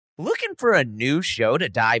Looking for a new show to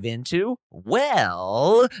dive into?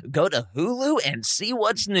 Well, go to Hulu and see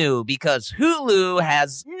what's new, because Hulu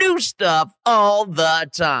has new stuff all the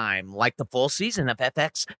time, like the full season of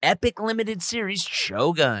FX epic limited series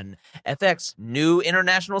Shogun, FX new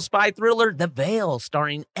international spy thriller The Veil,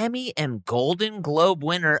 starring Emmy and Golden Globe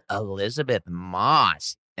winner Elizabeth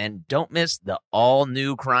Moss. And don't miss the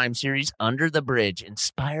all-new crime series Under the Bridge,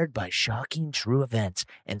 inspired by shocking true events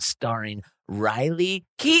and starring Riley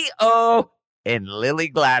Keough and Lily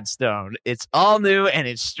Gladstone. It's all new and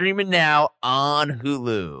it's streaming now on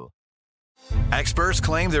Hulu. Experts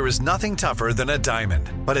claim there is nothing tougher than a diamond.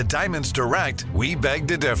 But at Diamonds Direct, we beg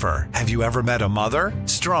to differ. Have you ever met a mother?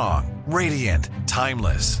 Strong, radiant,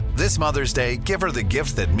 timeless. This Mother's Day, give her the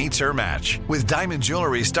gift that meets her match. With diamond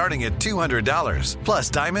jewelry starting at $200. Plus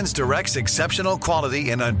Diamonds Direct's exceptional quality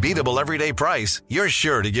and unbeatable everyday price, you're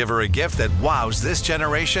sure to give her a gift that wows this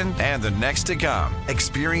generation and the next to come.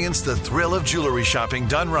 Experience the thrill of jewelry shopping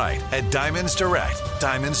done right at Diamonds Direct.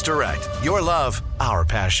 Diamonds Direct. Your love, our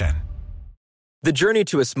passion. The journey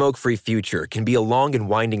to a smoke-free future can be a long and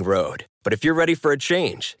winding road. But if you're ready for a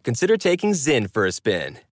change, consider taking Zyn for a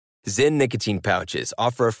spin. Zyn nicotine pouches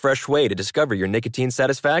offer a fresh way to discover your nicotine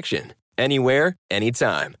satisfaction. Anywhere,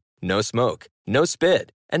 anytime. No smoke, no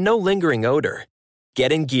spit, and no lingering odor.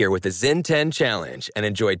 Get in gear with the Zyn 10 Challenge and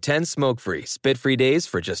enjoy 10 smoke-free, spit-free days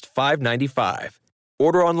for just $5.95.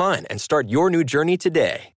 Order online and start your new journey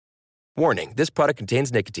today. Warning, this product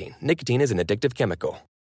contains nicotine. Nicotine is an addictive chemical.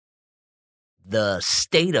 The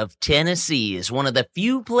state of Tennessee is one of the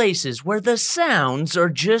few places where the sounds are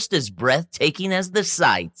just as breathtaking as the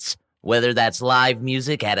sights. Whether that's live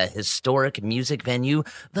music at a historic music venue,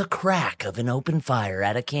 the crack of an open fire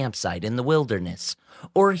at a campsite in the wilderness,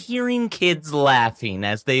 or hearing kids laughing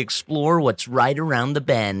as they explore what's right around the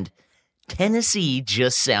bend, Tennessee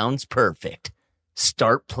just sounds perfect.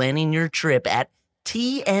 Start planning your trip at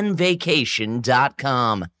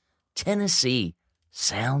tnvacation.com. Tennessee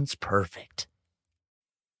sounds perfect.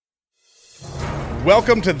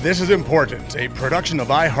 Welcome to This Is Important, a production of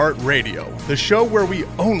iHeartRadio, the show where we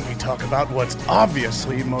only talk about what's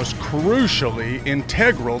obviously most crucially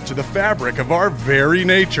integral to the fabric of our very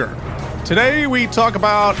nature. Today we talk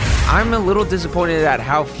about... I'm a little disappointed at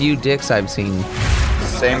how few dicks I've seen.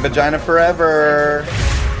 Same vagina forever.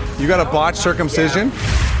 You got a botched circumcision?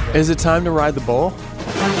 Is it time to ride the bull?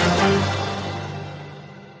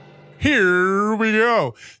 Here we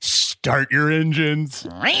go. Start your engines.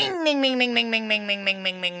 Ring, ding, ding, ding, ding, ding, ding, ding, ding, ding,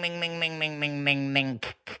 ding, ding, ding, ding, ding, ding, ding, ding.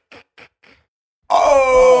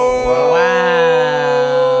 Oh!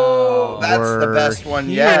 Wow. That's the best one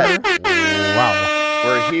yet. Wow.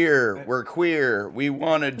 We're here. We're queer. We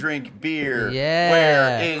want to drink beer. Yeah.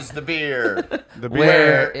 Where is the beer? The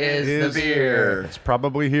Where is the beer? It's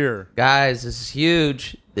probably here. Guys, this is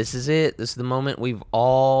huge. This is it. This is the moment we've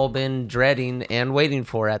all been dreading and waiting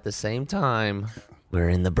for at the same time. We're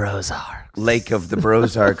in the Brozarks. Lake of the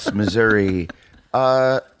Brozarks, Missouri.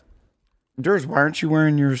 Durs, why aren't you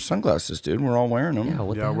wearing your sunglasses, dude? We're all wearing them. Yeah,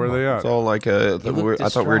 what the Yeah, hell? where are they at? It's all like I thought we were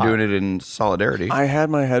distraught. doing it in solidarity. I had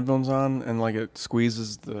my headphones on, and like it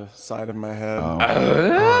squeezes the side of my head.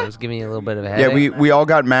 Oh, it was giving you a little bit of a Yeah, headache. we all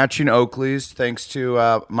got matching Oakleys thanks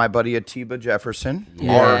to my buddy Atiba Jefferson, our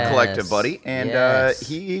Yes. collective buddy, and Yes.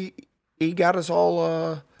 he got us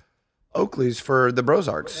all Oakleys for the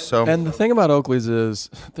Brozarks. So And the thing about Oakleys is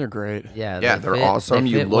they're great. Yeah, yeah, they they're fit- awesome. they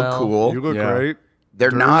You fit look well. cool. You look Yeah. great. They're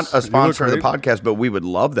Durs, not you a sponsor of look the great. podcast, but we would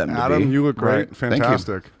love them to Adam, be. you look great. Right.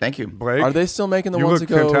 Fantastic. Thank you. Blake, Are they still making the You ones look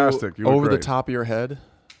that go fantastic. You look over the great. top of your head?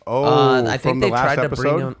 Oh, I from think the they last tried episode? to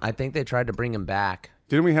bring him. I think they tried to bring him back.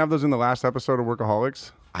 Didn't we have those in the last episode of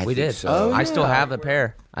Workaholics? We did. So. Oh, I still yeah. have a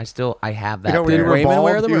pair. I have that Yeah, when pair. you Did were Raymond bald,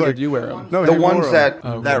 wear them, you or like- did you wear them? No, The he ones wore that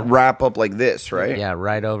 'em. that wrap up like this, right? Yeah,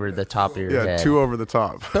 right over the top of your Yeah, head. two over the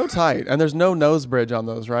top. So tight, and there's no nose bridge on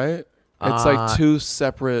those, right? It's like two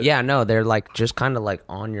separate. Yeah, no, they're like just kind of like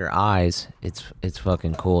on your eyes. It's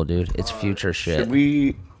fucking cool, dude. It's future shit. Should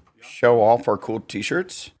we show off our cool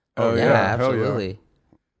T-shirts? Oh, yeah, yeah. Hell absolutely.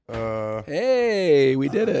 Hey, we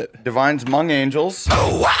did it. Divine's Mung Angels.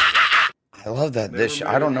 I love that.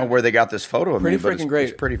 I don't know where they got this photo of Pretty me, but freaking great.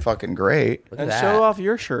 It's pretty fucking great. Look at And that. show off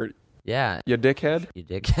your shirt, Yeah, you dickhead. you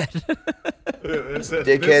dickhead.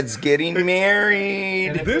 Dickhead's getting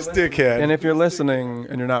married. This dickhead. And if you're listening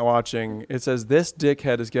and you're not watching, it says this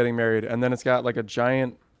dickhead is getting married, and then it's got like a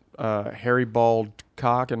giant hairy bald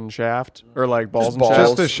cock and shaft, or like balls and Balls, shaft.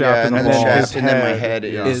 Just the shaft yeah, and and the the balls. shaft, and then my Head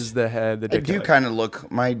head is the head. The I do dickhead. kind of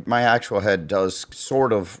look. My actual head does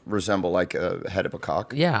sort of resemble like a head of a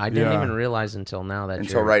cock. Yeah, I didn't Yeah. even realize until now that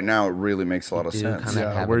Until you're right now, it really makes a lot of do sense. kinda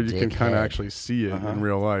Yeah, have where a you can dick kind of head. actually see it in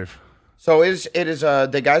real life. So it is.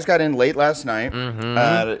 The guys got in late last night.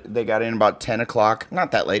 They got in about 10 o'clock.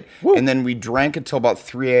 Not that late. Woo. And then we drank until about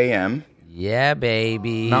 3 a.m. Yeah,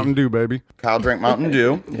 baby. Mountain Dew, baby. Kyle drank Mountain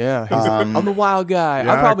Dew. Yeah, I'm the wild guy.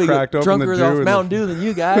 Yeah, I'm probably cracked open drunker the off Dew Mountain Dew than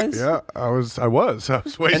you guys. Yeah, I was wasted.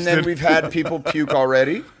 And then we've had people puke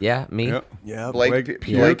already. Yeah, me. Yeah,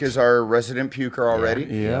 Blake is our resident puker already.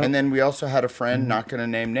 Yeah. And then we also had a friend, not going to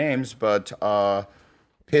name names, but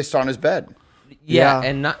pissed on his bed. Yeah, Yeah.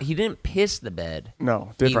 and he didn't piss the bed.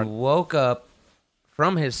 No, different. He woke up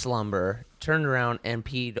from his slumber, turned around, and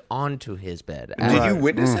peed onto his bed. Did you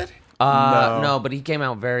witness it? No, but he came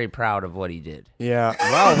out very proud of what he did. Yeah.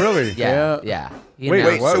 Wow, really? Yeah. He Wait,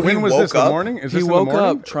 announced- what? so he When was woke this? The up? morning? Is He this in woke the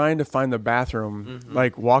morning? up trying to find the bathroom,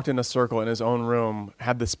 like walked in a circle in his own room,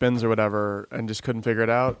 had the spins or whatever, and just couldn't figure it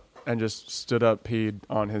out, and just stood up, peed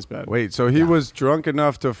on his bed. Wait, so he was drunk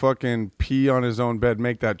enough to fucking pee on his own bed,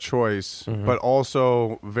 make that choice, but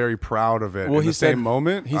also very proud of it. Well, in the same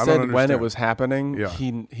moment. He I don't said when it understand. was happening, Yeah.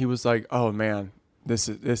 he was like, "Oh man, this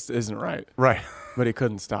isn't right," Right. but he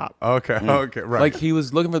couldn't stop. Okay. Okay. Right. Like he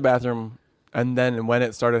was looking for the bathroom, and then when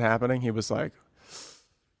it started happening, he was like,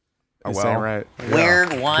 "This well. ain't right." Weird,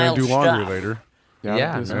 Gonna wild do laundry stuff. later.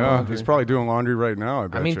 Yeah, do some no. Yeah, laundry. he's probably doing laundry right now. I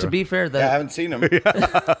bet. I mean, to be fair, I haven't seen him.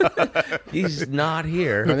 he's not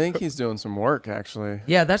here. I think he's doing some work actually.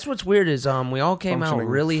 Yeah, that's what's weird is we all came out Functioning.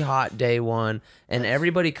 really hot day one, and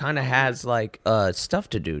everybody kind of has like stuff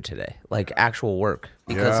to do today, like actual work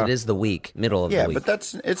because Yeah. it is the week, middle of Yeah, the week.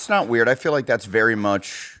 but it's not weird. I feel like that's very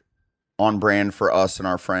much on brand for us and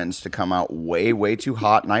our friends to come out way too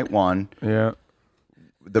hot night one. Yeah.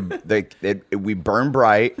 We burn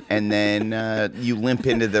bright, and then you limp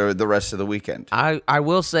into the rest of the weekend. I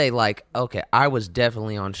will say, like, okay, I was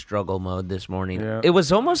definitely on struggle mode this morning. Yeah. It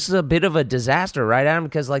was almost a bit of a disaster, right, Adam?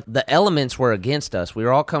 Because, like, the elements were against us. We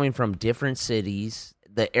were all coming from different cities.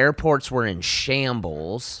 The airports were in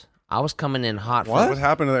shambles. I was coming in hot. What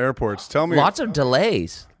happened to the airports? Tell me. Lots of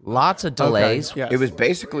delays. Lots of delays. Yes. It was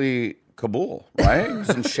basically Kabul, right? It was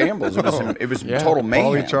in shambles. It was total Fully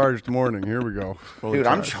mayhem. charged morning. Here we go. Dude,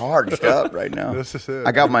 I'm charged up right now. This is it.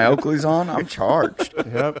 I got my Oakleys on. I'm charged.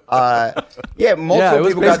 Yep. Yeah, multiple Yeah, it was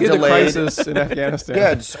people got basically the delayed. crisis in Afghanistan.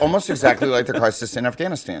 Yeah, it's almost exactly like the crisis in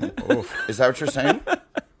Afghanistan. Is that what you're saying?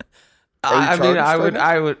 I mean,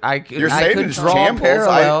 I could You're saying could it's draw shambles.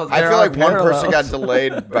 parallels. I There feel are like one person got parallels.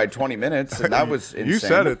 delayed by 20 minutes, and that was insane. You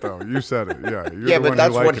said it though. You said it. Yeah. You're Yeah, the but one that's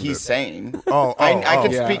who what likened he's it. saying. Oh, I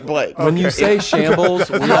can Yeah. speak Blake. When you say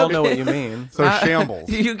shambles, we all know what you mean. So shambles.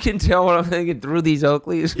 You can tell what I'm thinking through these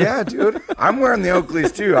Oakleys. Yeah, dude. I'm wearing the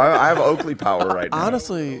Oakleys too. I have Oakley power right now.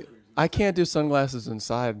 Honestly, I can't do sunglasses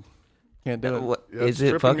inside. Can't do it. What, Yeah, is it's it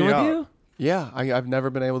tripping fucking me with out. you? Yeah, I've never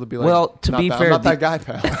been able to be like. Well, to be fair, I'm not the- that guy,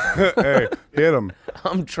 pal. Hey, hit him.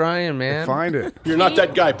 I'm trying, man. Find it. You're not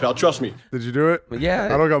that guy, pal. Trust me. Did you do it? Yeah.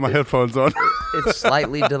 I don't got my headphones on. It's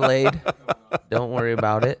slightly delayed. Don't worry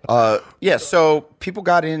about it. Yeah, so people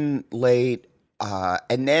got in late,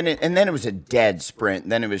 and then it was a dead sprint.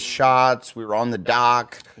 Then it was shots. We were on the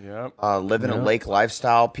dock, Yep. living a lake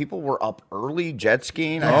lifestyle. People were up early jet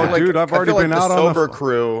skiing. Oh, dude, I've already been out the on the sober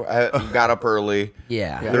crew got up early.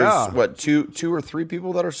 Yeah. There's Yeah. what two or three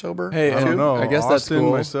people that are sober. Hey, I don't know. I guess that's Austin,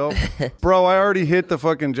 cool. myself. Bro, I already hit the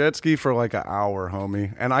fucking jet ski for like an hour,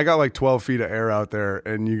 homie. And I got like 12 feet of air out there,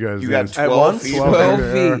 and you guys You got didn't. 12 once? feet. 12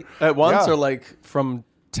 of air. feet. At once, Yeah. or like from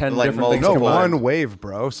 10 Like different things No, multiple- combined? one wave,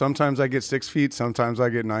 bro. Sometimes I get 6 feet, sometimes I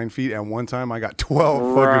get 9 feet, and one time I got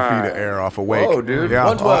 12 fucking feet of air off a wake. Whoa, dude. Yeah,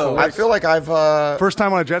 112. I feel like I've First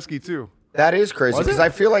time on a jet ski too. that is crazy because I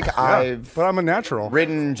feel like Yeah, I've but I'm a natural.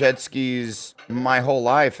 ridden jet skis my whole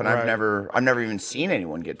life, and I've Right. never even seen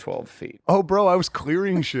anyone get 12 feet. Oh, bro, I was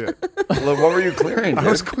clearing shit. Look, what were you clearing? I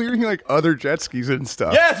Dude? was clearing like other jet skis and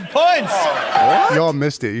stuff. Yes, points. Y'all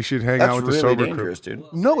missed it. You should hang That's out with the really sober dangerous, crew. dude.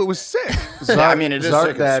 No, it was sick. Yeah, I mean, it is Zark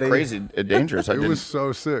sick. Daddy. It's crazy, dangerous. I It didn't. was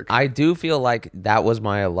so sick. I do feel like that was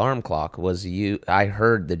my alarm clock. Was you? I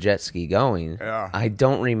heard the jet ski going. Yeah. I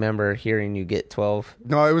don't remember hearing you get 12.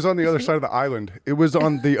 No, it was on the other side of the island. It was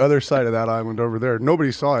on the other side of that island over there.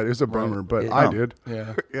 Nobody saw it. It was a bummer, but I did.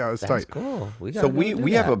 Yeah. Yeah, it was That's tight. cool. We So gotta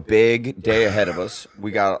we have a big day ahead of us.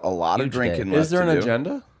 We got a lot Huge of drinking day. left Is there to an do.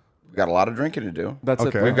 agenda? We got a lot of drinking to do. That's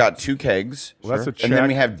Okay. it. We've got 2 kegs. Well, that's a And then check.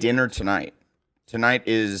 we have dinner tonight. Tonight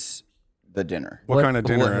is the dinner. What kind of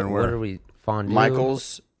dinner what, and What where? are we fondue?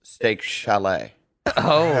 Michael's Steak Chalet.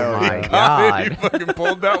 Oh my You god. fucking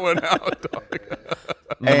pulled that one out, dog.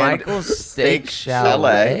 Michael's Steak Chalet.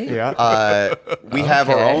 Chalet. Yeah. We have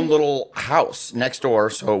our Okay. own little house next door,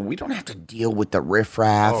 so we don't have to deal with the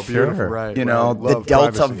riffraff. Oh, beautiful. Sure. Right. You know, Right. the Love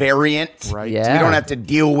Delta privacy. variant. Right. Yeah. We don't have to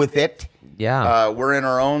deal with it. Yeah. We're in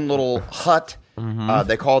our own little hut.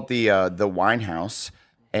 They call it the Wine House.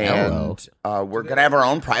 And we're going to have our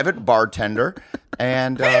own private bartender.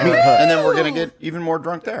 And then we're going to get even more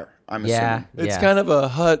drunk there, I'm assuming. It's kind of a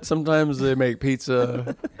hut. Sometimes they make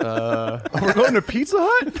pizza. We're going to Pizza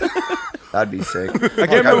Hut? That'd be sick. I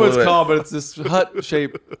can't remember what it's called, but it's this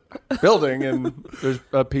hut-shaped building, and there's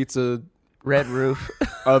a pizza Red roof.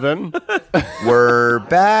 oven. We're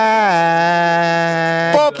back.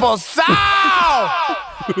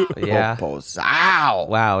 Yeah. Popozow.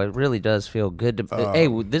 Wow, it really does feel good to. Hey,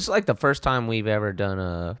 this is like the first time we've ever done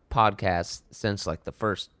a podcast since like the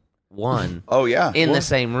first one. Oh, yeah. In the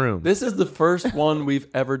same room. This is the first one we've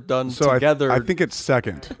ever done So together. I think it's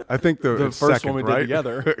second. I think the it's first second, one we right? did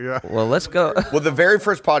together. Yeah. Well, let's go. Well, the very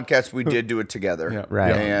first podcast we did do it together. Yeah.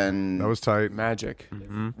 Right. And That was tight. Magic.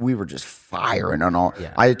 we were just firing on all.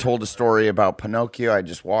 Yeah. I had told a story about Pinocchio. I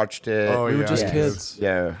just watched it. Oh, We were yeah. just Yes. kids.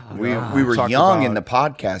 Yeah, we were Talked young in the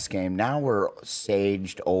about- podcast game. Now we're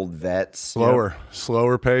saged old vets.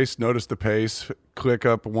 Slower pace. Notice the pace. Click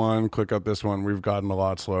up one, click up this one. We've gotten a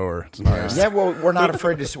lot slower. It's nice. Yeah, well, we're not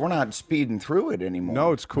afraid to. We're not speeding through it anymore.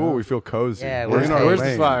 No, it's cool. We feel cozy. Yeah, we're in our Where's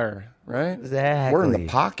lane. the fire? Right? Exactly. we're in the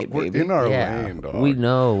pocket, We're baby. in our Yeah. lane, dog. We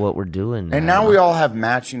know what we're doing. And now we all have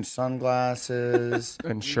matching sunglasses.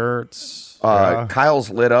 And shirts. Kyle's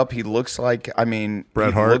lit up. He looks like, Bret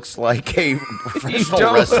he Hart. looks like a professional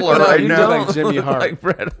don't. wrestler No, right you now. don't like Jimmy look Hart. like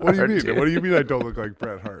Bret What do you Hart, mean? dude. What do you mean I don't look like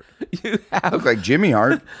Bret Hart? I look like Jimmy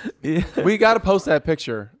Hart. We got to post that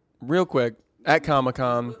picture real quick at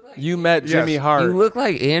Comic-Con. You met Jimmy Hart. You look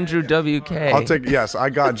like Andrew WK. I'll take, yes,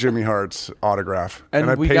 I got Jimmy Hart's autograph.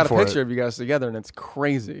 and I we paid got a for picture it. of you guys together, and it's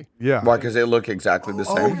crazy. Yeah. Why? Because they look exactly the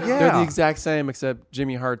same. yeah. They're the exact same, except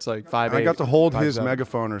Jimmy Hart's like 5'8". I got to hold his 5'7".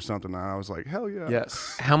 megaphone or something, and I was like, hell yeah.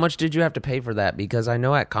 Yes. How much did you have to pay for that? Because I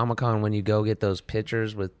know at Comic-Con when you go get those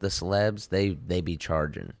pictures with the celebs, they be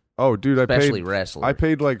charging. Oh, dude, Especially I paid. wrestlers. I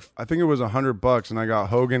paid like, I think it was $100, and I got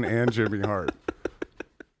Hogan and Jimmy Hart.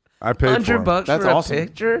 I paid for $100 That's for awesome. a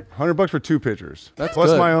picture? $100 for 2 pictures. That's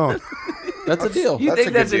plus good. my own. That's a deal. You That's think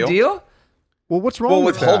a good that's deal. a deal? Well, what's wrong Well,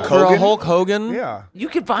 with with Hulk that? For a Hogan? Hulk Hogan? Yeah. You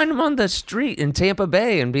can find them on the street in Tampa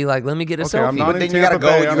Bay and be like, "Let me get a Okay, selfie." I'm not But in then you got to Tampa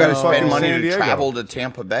go. Bay, You I'm got to in spend fucking money San to Diego. travel to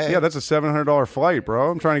Tampa Bay. Yeah, that's a $700 flight, bro.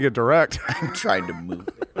 I'm trying to get direct. I'm trying to move.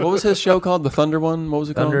 What was his show called? The Thunder one? What was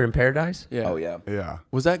it Thunder called? in Paradise. Yeah. Oh yeah. Yeah.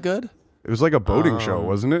 Was that good? It was like a boating show,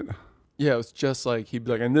 wasn't it? Yeah, it was just like, he'd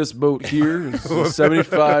be like, and this boat here is a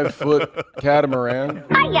 75-foot catamaran.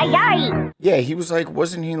 Yeah, he was like,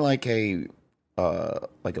 wasn't he like a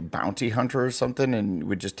bounty hunter or something, and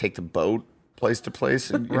would just take the boat place to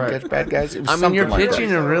place and catch bad guys? It was I mean, you're something like pitching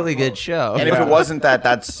that. a really good show. And if it wasn't that,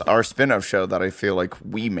 that's our spin-off show that I feel like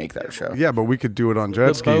we make that show. Yeah, but we could do it on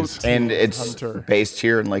jet The boat. skis. And it's Hunter. based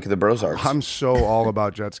here in Lake of the Brozarks. I'm so all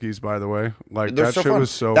about jet skis, by the way. Like, They're that so shit fun.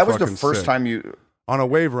 was so That was the fucking first sick. time you. On a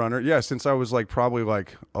wave runner, yeah, since I was like probably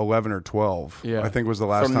like 11 or 12. Yeah. I think was the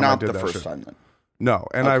last So time I not did the that first shit. time then. No,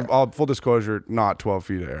 and I'll full disclosure, not 12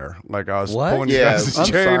 feet of air. Like I was What? pulling Yeah, your guys' I'm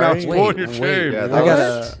chain, I was sorry. pulling your Wait, chain. Yeah, I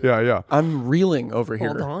that gotta. Yeah. I'm reeling over here.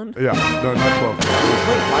 Hold on. Yeah, no, not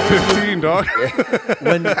 12. 15, dog.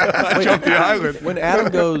 When, Jump the island. when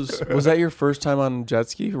Adam goes, was that your first time on jet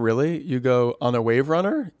ski? Really? You go on a wave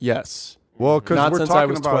runner? Yes. Well, because Not we're since talking I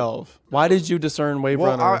was about. 12. Why did you discern wave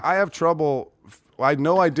Well, runner? I have trouble. I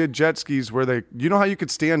know I did jet skis where they, you know how you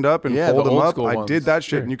could stand up and Yeah, fold the them old up? school I ones. did that shit,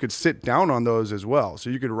 Sure. and you could sit down on those as well.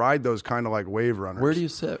 So you could ride those kind of like wave runners. Where do you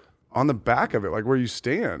sit? On the back of it, like where you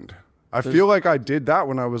stand. I feel like I did that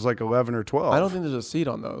when I was like 11 or 12. I don't think there's a seat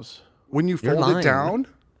on those. When you You're fold it lying. down?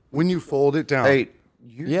 When you fold it down. Hey,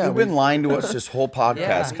 Yeah, you've been lying to us this whole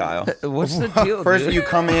podcast, Kyle. What's the deal? First, dude? you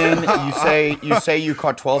come in, you say you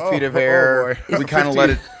caught 12 feet of air. boy. We kind of let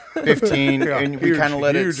it 15, Yeah, and we huge, kind of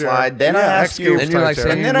let it huge slide. air. Then I Yeah, ask X you, Games And you're like type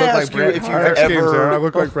saying and air. then you I look ask like you Bret if you've Hart. X Games air. I ever,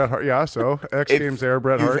 look like Bret Hart. Yeah, so X Games air,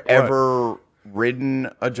 Bret Hart. you've ever ridden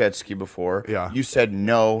a jet ski before. Yeah. You said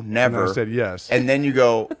no, never. And I said yes. And then you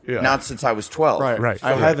go, Yeah. not since I was 12. Right.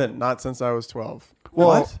 I haven't, not since I was 12.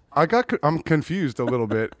 Well, What? I'm confused a little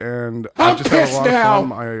bit, and I just have a lot of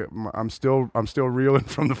fun. I'm still reeling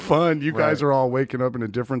from the fun. You guys are all waking up in a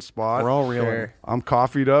different spot. We're all reeling. I'm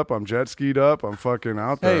coffeeed up. I'm jet skied up. I'm fucking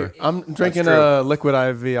out Hey, there. I'm drinking true. a liquid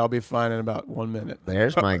IV. I'll be fine in about 1 minute.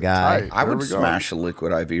 There's my guy. Tight. I There would we go. smash a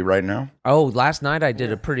liquid IV right now. Oh, last night I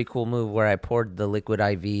did a pretty cool move where I poured the liquid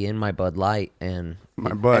IV in my Bud Light, and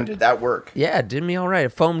My And butt. did that work? yeah, it did me all right.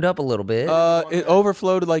 It foamed up a little bit. It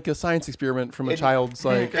overflowed like a science experiment from a child's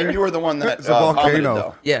like. And you were the one that It's a volcano. vomited,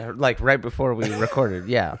 though. Yeah, like right before we recorded.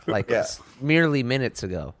 Yeah, like Yeah. merely minutes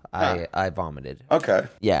ago, I vomited. Okay.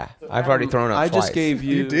 Yeah, I've already thrown up I twice. just gave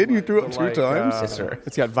you. You did? You threw up the, 2 times? Yes, sir.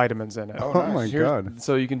 It's got vitamins in it. Oh my God.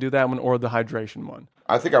 So you can do that one or the hydration one.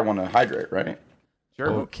 I think I want to hydrate, right? Sure.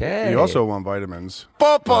 Okay. You also want vitamins.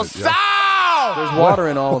 There's water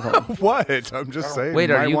in all of them. What? I'm just saying. Wait,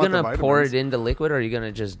 you are might you want the gonna pour vitamins. it into liquid, or are you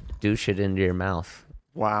gonna just douche it into your mouth?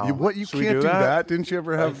 Wow. You Should we can't do that? Didn't you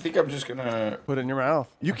ever I have? think I'm just going to... Put it in your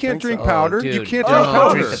mouth. You I can't think drink so. powder. Dude, You can't don't drink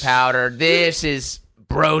powder. drink the powder. This is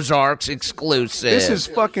Brozarks exclusive. This is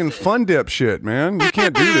fucking fun dip shit, man. You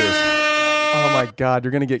can't do this. Oh my God,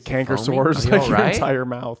 you're gonna get canker Foamy? sores Are you like your alright? entire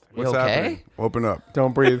mouth. You What's okay? happening? Open up.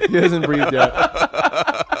 Don't breathe. He hasn't breathed yet.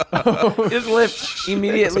 His lips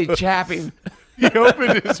immediately chapping. He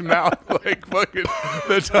opened his mouth like fucking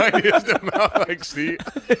the tiniest amount. Like, see,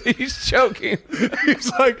 He's choking.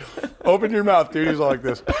 he's like, open your mouth, dude. He's all like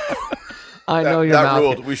this. I know your that mouth.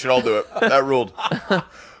 ruled. We should all do it. That ruled.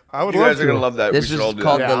 I would You love guys to. are going to love that. This we is should all do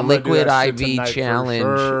called that. Yeah, the I'm gonna do Liquid that shit IV tonight for Challenge.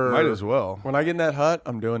 sure. Might as well. When I get in that hut,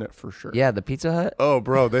 I'm doing it for sure. Yeah, the Pizza Hut. Oh,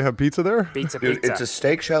 bro, they have pizza there? Pizza, Dude, pizza. it's a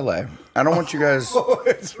steak chalet. I don't want you guys... Oh,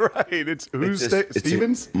 it's right. It's who's it's a-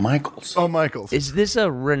 Stevens? Michael's. Oh, Michael's. Is this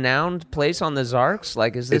a renowned place on the Zarks?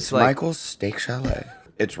 Like, is this It's like? Michael's Steak Chalet.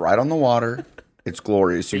 It's right on the water. It's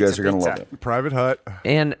glorious. You guys are going to love it. Private hut.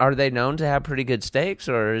 And are they known to have pretty good steaks,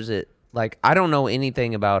 or is it like I don't know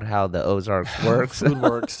anything about how the Ozarks works? Food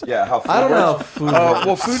works. Yeah, how food I don't know works. how food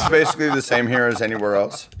Well, food's basically the same here as anywhere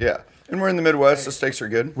else. Yeah. And we're in the Midwest. The steaks are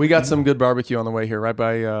good. We got some good barbecue on the way here, right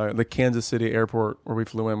by the Kansas City airport where we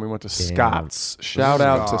flew in. We went to Scott's. Shout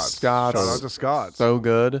out to Scott's. Shout out to Scott's. So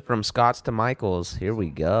good. From Scott's to Michael's. Here we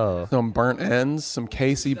go. Some burnt ends, some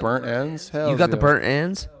Casey burnt ends. Hell You got the yeah. burnt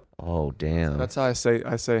ends? Oh damn. That's how I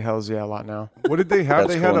say hells yeah a lot now. What did they have? That's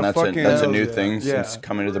They cool. had And a that's, fucking. that's a new thing Yeah. since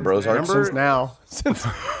coming to the Brozarks. Remember- Since now.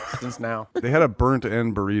 Since now. They had a burnt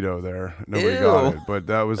end burrito there. Nobody Ew. got it, but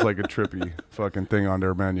that was like a trippy fucking thing on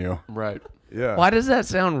their menu. Right. Yeah. Why does that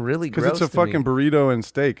sound really gross? Because it's a to me? fucking burrito and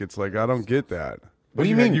steak. It's like I don't get that. What do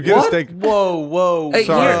you mean? You get a steak. Whoa. Hey,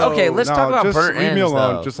 Sorry. here, okay, let's No, talk about just burnt leave ends. me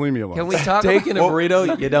alone. though. Just leave me alone. Can we talk? Taking a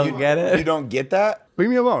burrito, you don't get it. You don't get that? Leave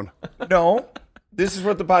me alone. No. This is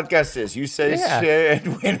what the podcast is. You say Yeah. shit,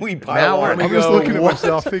 and when we pile Now we're on, gonna I'm just go, looking at what?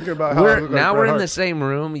 myself, thinking about how I look like Now we're Bret in Hart. the same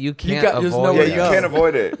room. You can't got- there's avoid nowhere yeah, to you go. can't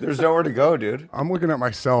avoid it. There's nowhere to go, dude. I'm looking at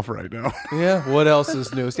myself right now. Yeah. What else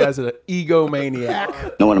is new? This guy's an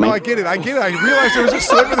egomaniac. No, I get it. I realized it was a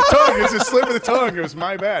slip of the tongue. It's a slip of the tongue. It was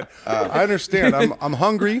my bad. I understand. I'm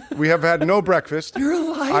hungry. We have had no breakfast. You're a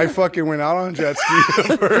liar. I fucking went out on jet ski.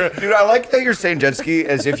 Dude, I like that you're saying jet ski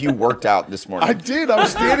as if you worked out this morning. I did. I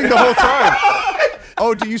was standing the whole time.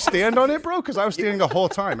 Oh, do you stand on it, bro? Because I was standing the whole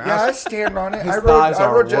time. Yeah, I stand on it. I thighs rode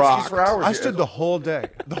are jet skis rocked. for hours. I stood the whole day.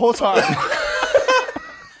 The whole time.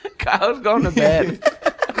 Kyle's going to bed.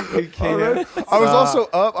 All right. I was also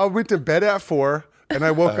up. I went to bed at 4, and I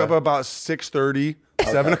woke up about 6:30,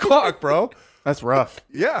 7 o'clock, bro. That's rough.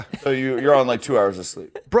 Yeah. So you're on like 2 hours of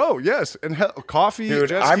sleep. Bro, yes. And coffee, Dude,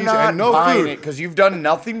 jet skis, I'm not and no buying food. it because you've done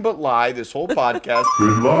nothing but lie this whole podcast.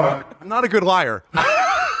 I'm not a good liar.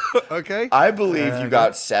 Okay? I believe you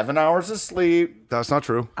got 7 hours of sleep. That's not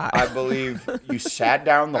true. I believe you sat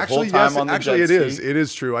down the Actually, whole time yes. on the Actually, jet it ski. is. It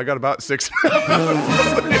is true. I got about 6.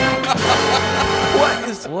 What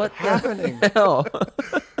is What happening? the hell?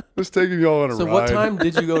 Just taking y'all on a So ride. what time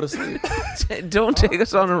did you go to sleep? Don't take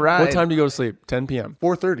us on a ride. What time do you go to sleep? 10 p.m.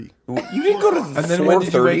 4:30. You didn't go to And then when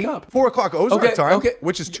did you wake up? 4 o'clock Ozark time,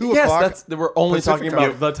 which is 2 yes, o'clock. that's we're only Pacific talking time.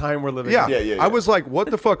 about the time we're living. Yeah. in. I was like,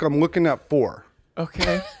 what the fuck? I'm looking at 4.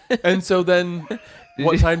 Okay. And so then,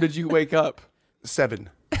 what time did you wake up? 7.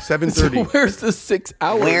 So 7:30. where's the 6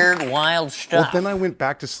 hours? Weird, wild stuff. Well, then I went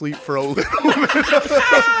back to sleep for a little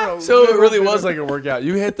So it really was like a workout.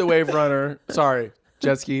 You hit the wave runner. Sorry,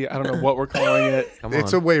 jet ski. I don't know what we're calling it.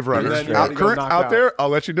 It's a wave runner. And then you had to go Current knock out out. there, I'll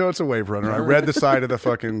let you know it's a wave runner. I read the side of the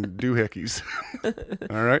fucking doohickeys.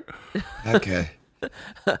 All right? Okay.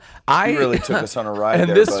 I You really took us on a ride And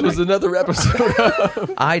there, this buddy. was another episode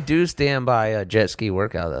of I do stand by a jet ski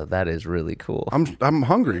workout though. That is really cool. I'm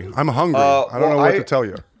hungry. I'm hungry. I don't well, know what to tell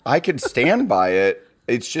you. I could stand by it.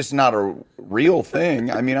 It's just not a real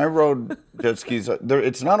thing. I mean, I rode jet skis.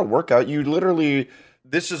 It's not a workout. You literally,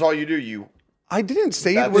 this is all you do. I didn't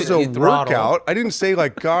say it That's was it. a You throttle. workout. I didn't say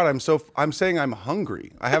like God. I'm saying I'm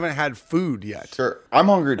hungry. I haven't had food yet. Sure, I'm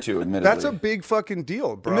hungry too. Admittedly, That's a big fucking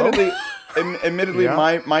deal, bro. Admittedly,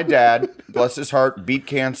 Yeah. my dad, bless his heart, beat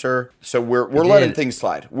cancer. So we're letting things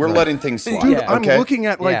slide. We're letting things slide. Dude, Yeah. I'm okay? looking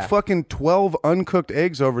at like Yeah. fucking 12 uncooked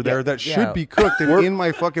eggs over there that should be cooked and in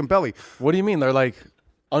my fucking belly. What do you mean? They're like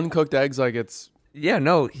uncooked eggs, like it's Yeah,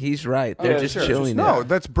 no, he's right. They're just chilling. No, there.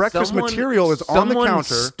 that's breakfast material is on the counter.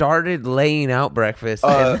 Someone started laying out breakfast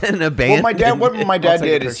and then abandoned. What my dad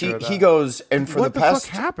did is picture of he that. goes and for What the the fuck past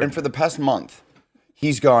happened? and for the past month,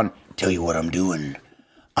 he's gone. Tell you what I'm doing.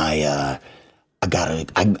 I'm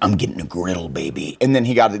getting a griddle, baby. And then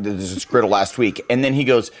he got this griddle last week, and then he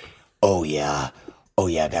goes, oh yeah,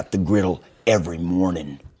 I got the griddle every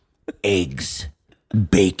morning. Eggs,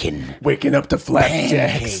 bacon, Waking up to flapjacks.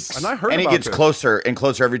 pancakes. And I heard and he about gets this. closer and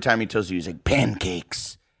closer every time he tells you. He's like,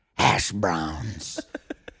 pancakes, hash browns,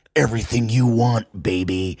 everything you want,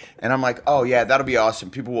 baby. And I'm like, oh yeah, that'll be awesome.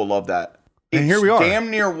 People will love that. And here we It's are. damn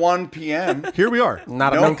near 1 p.m. Here we are.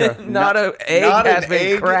 Not a No, minka. Not an egg Not has an been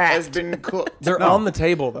egg cracked. has been cooked. They're on the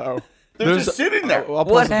table though. They're just sitting there. I'll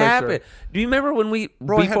post What a picture. happened? Do you remember when I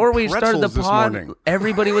before had we started the pretzels this pod, morning.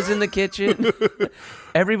 everybody was in the kitchen?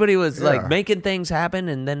 Everybody was like Yeah. making things happen,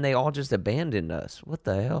 and then they all just abandoned us. What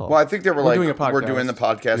the hell? Well, I think they were like, doing a podcast. we're doing the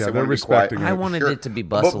podcast. Yeah, they they're wanna be quiet. respecting I wanted it to be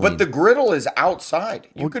But bustling. the griddle is outside.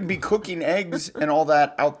 You could be cooking eggs and all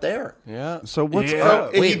that out there. Yeah. So what's So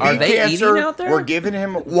up? if Wait, he are beat they cancer, eating out there? we're giving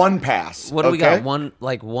him one pass. what do we okay? got?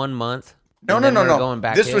 1 month? No, And no, then no, we're no. Going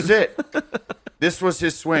back This in? was it. This was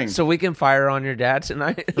his swing. So we can fire on your dad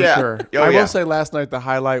tonight. yeah. Sure. Oh, I yeah. will say last night the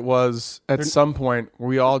highlight was at some point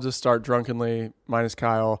we all just start drunkenly, minus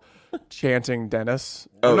Kyle, chanting Dennis.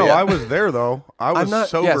 Oh, no, yeah. I was there though. I was I'm not- yes,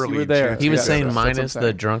 soberly you were there. chanting He was Yes, saying that's what I'm minus the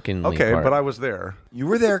saying. drunken. Okay, but I was there. You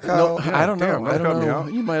were there, Kyle. I don't know. damn, I don't cut don't me know.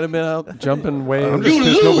 out. You might have been out jumping waves. I'm just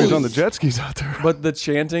pissed nobody's on the jet skis out there. But the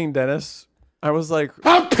chanting Dennis, I was like,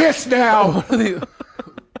 I'm pissed now.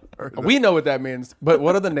 we know what that means. But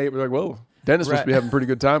what are the neighbors like? Whoa, Dennis must be having a pretty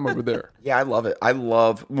good time over there. Yeah, I love it.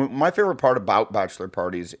 My favorite part about bachelor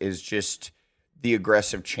parties is just the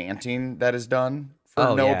aggressive chanting that is done for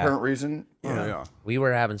Oh, no yeah. apparent reason. Oh, yeah. We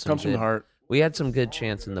were having some Comes from good, the heart. We had some good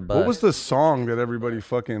chants in the butt. What was the song that everybody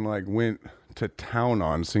fucking like went to town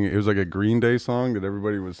on singing? It was like a Green Day song that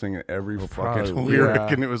everybody was singing every fucking probably, lyric,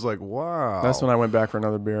 yeah. and it was like, wow. That's when I went back for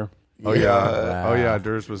another beer. Oh yeah. Wow. Oh yeah.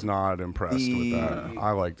 Durs was not impressed with that.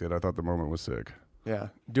 I liked it. I thought the moment was sick. Yeah.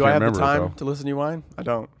 Do Can't I have the remember it, time though. to listen to you whine? I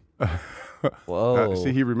don't. Whoa.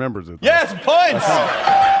 See, he remembers it. though. Yes, points.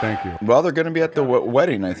 Thank you. Well, they're going to be at the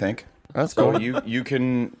wedding, I think. That's So cool. you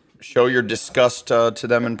can show your disgust to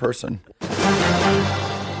them in person.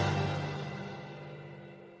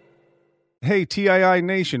 Hey, TII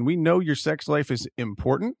Nation, we know your sex life is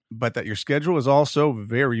important, but that your schedule is also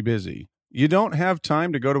very busy. You don't have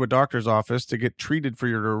time to go to a doctor's office to get treated for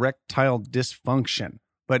your erectile dysfunction.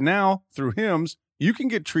 But now, through HIMS, you can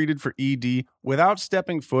get treated for ED without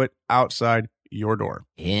stepping foot outside your door.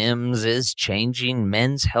 HIMS is changing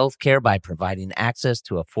men's healthcare by providing access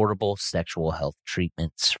to affordable sexual health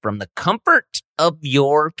treatments from the comfort of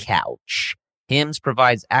your couch. HIMS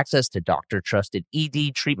provides access to doctor-trusted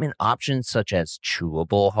ED treatment options such as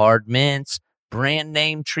chewable hard mints, brand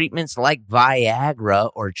name treatments like Viagra,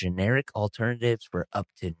 or generic alternatives for up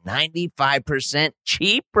to 95%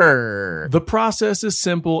 cheaper. The process is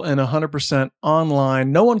simple and 100%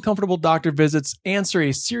 online. No uncomfortable doctor visits. Answer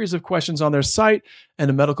a series of questions on their site, and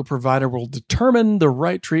a medical provider will determine the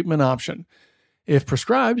right treatment option. If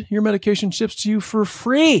prescribed, your medication ships to you for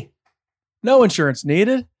free. No insurance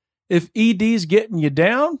needed. If ED's getting you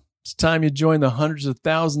down, it's time you join the hundreds of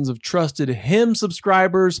thousands of trusted HIM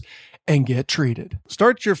subscribers and get treated.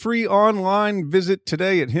 Start your free online visit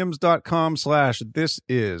today at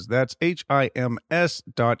hims.com/thisis. That's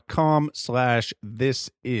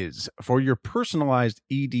HIMS.com/thisis for your personalized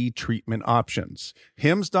ED treatment options.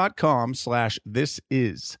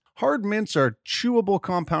 hims.com/thisis. Hard mints are chewable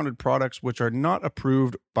compounded products which are not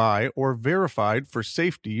approved by or verified for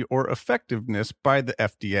safety or effectiveness by the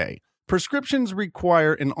FDA. Prescriptions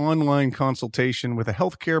require an online consultation with a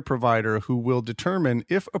healthcare provider who will determine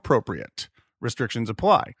if appropriate. Restrictions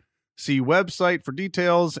apply. See website for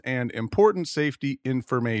details and important safety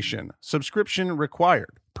information. Subscription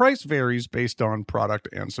required. Price varies based on product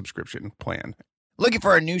and subscription plan. Looking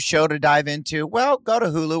for a new show to dive into? Well, go to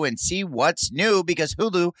Hulu and see what's new, because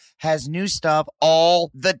Hulu has new stuff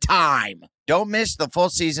all the time. Don't miss the full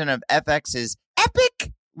season of FX's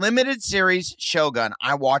epic limited series Shogun.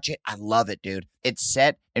 I watch it. I love it, dude. It's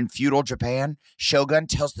set in feudal Japan. Shogun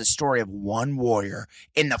tells the story of one warrior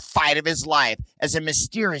in the fight of his life as a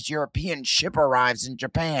mysterious European ship arrives in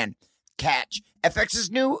Japan. Catch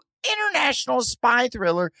FX's new international spy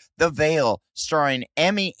thriller, The Veil, starring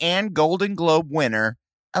Emmy and Golden Globe winner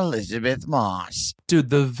Elizabeth Moss.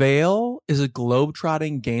 Dude, The Veil is a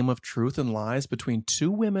globe-trotting game of truth and lies between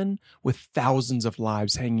two women with thousands of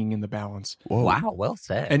lives hanging in the balance. Wow, well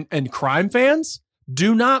said. And crime fans,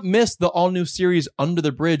 Do not miss the all-new series Under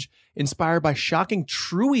the Bridge, inspired by shocking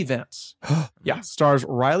true events. Yeah, stars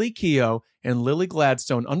Riley Keough and Lily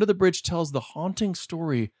Gladstone. Under the Bridge tells the haunting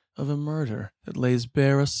story of a murder that lays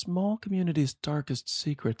bare a small community's darkest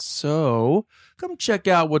secrets. So, come check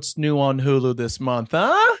out what's new on Hulu this month,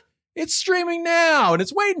 huh? It's streaming now, and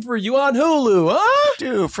it's waiting for you on Hulu, huh?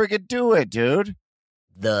 Dude, freaking do it, dude.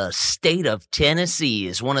 The state of Tennessee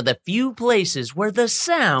is one of the few places where the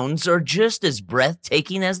sounds are just as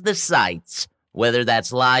breathtaking as the sights. Whether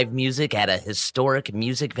that's live music at a historic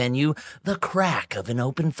music venue, the crack of an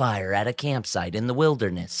open fire at a campsite in the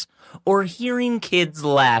wilderness, or hearing kids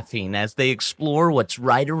laughing as they explore what's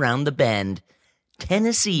right around the bend,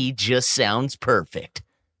 Tennessee just sounds perfect.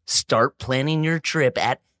 Start planning your trip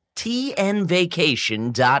at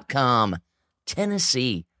tnvacation.com.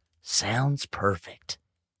 Tennessee sounds perfect.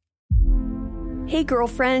 Hey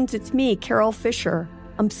girlfriends, it's me, Carol Fisher.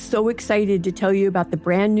 I'm so excited to tell you about the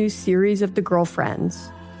brand new series of The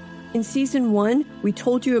Girlfriends. In season 1, we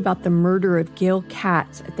told you about the murder of Gail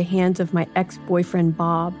Katz at the hands of my ex-boyfriend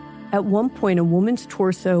Bob. At one point, a woman's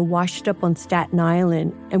torso washed up on Staten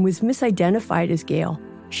Island and was misidentified as Gail.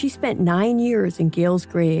 She spent 9 years in Gail's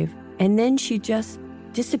grave, and then she just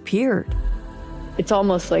disappeared. It's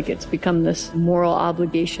almost like it's become this moral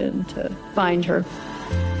obligation to find her.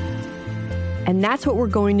 And that's what we're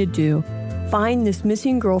going to do. Find this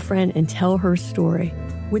missing girlfriend and tell her story.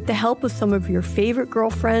 With the help of some of your favorite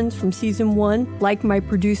girlfriends from season 1, like my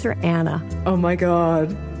producer Anna. Oh my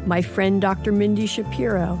God. My friend Dr. Mindy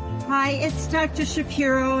Shapiro. Hi, it's Dr.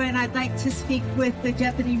 Shapiro, and I'd like to speak with the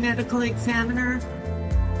deputy medical examiner.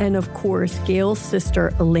 And of course, Gail's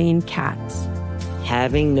sister, Elaine Katz.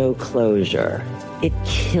 Having no closure, it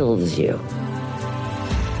kills you.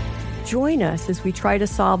 Join us as we try to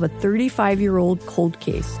solve a 35-year-old cold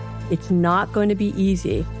case. It's not going to be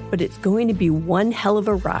easy, but it's going to be one hell of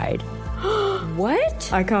a ride. What?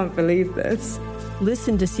 I can't believe this.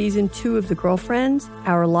 Listen to season 2 of The Girlfriends,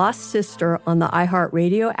 Our Lost Sister on the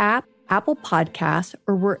iHeartRadio app, Apple Podcasts,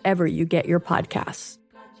 or wherever you get your podcasts.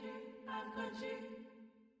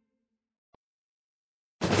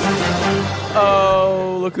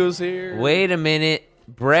 Oh, look who's here. Wait a minute.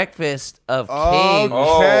 Breakfast of Kings.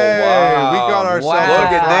 Okay, we got ourselves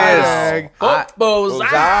Look at this.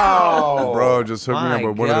 Bro, just hook me up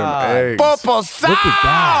with one of them eggs. Look at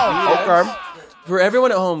that. Okay. For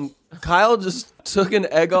everyone at home, Kyle just took an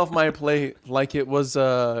egg off my plate like it was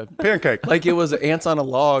a pancake, like it was an ants on a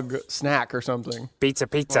log snack or something. Pizza.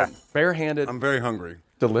 Barehanded. I'm very hungry.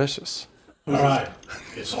 Delicious. All right.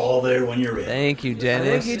 It's all there when you're ready. Thank you, I think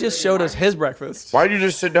Dennis. he just showed us his breakfast. Why'd you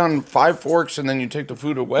just sit down 5 forks and then you take the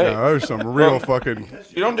food away? Yeah, there's some real fucking...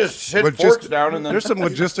 You don't just sit forks down and then... There's some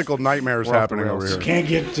logistical nightmares happening over here. You can't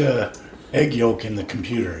get egg yolk in the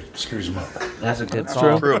computer. It screws them up. That's a good That's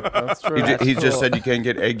call. true. That's true. He just said you can't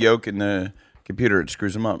get egg yolk in the computer. It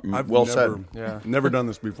screws them up. Said. Yeah. Never done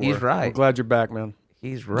this before. He's right. I'm glad you're back, man.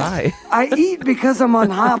 He's right. I eat because I'm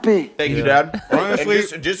unhappy. Thank you, Dad. Honestly,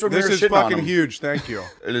 just when this we were is shitting on fucking him. huge. Thank you.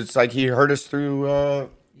 It's like he heard us through...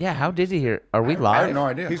 Yeah, how did he hear? Are we I live? have no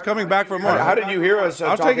idea. He's coming back for more. How did you hear us?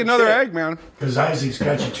 I'll take talking another shit? egg, man. Because Isaac's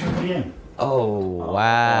got you tuned in. Oh,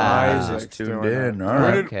 wow. Isaac's tuned in. All Where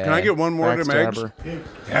right. did- Can I get one more of them eggs?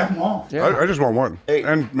 Have them all. I just want one. Hey.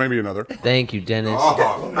 And maybe another. Thank you, Dennis.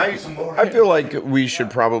 I feel like we should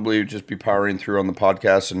probably just be powering through on the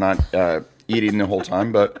podcast and not eating the whole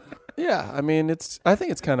time, but... Yeah, I mean, I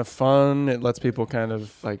think it's kind of fun. It lets people kind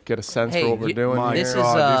of like get a sense for what we're doing. This here. is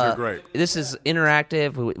these are great. This is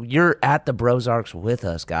interactive. You're at the Brozarks with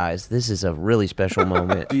us, guys. This is a really special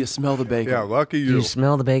moment. Do you smell the bacon? Yeah, lucky Do you. you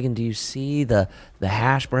smell the bacon? Do you see the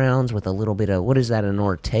hash browns with a little bit of, what is that, an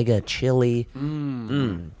Ortega chili?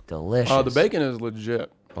 Delicious. Oh, the bacon is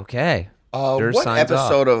legit. Okay. what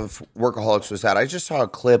episode of Workaholics was that? I just saw a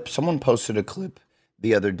clip. Someone posted a clip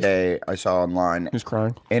the other day I saw online. He's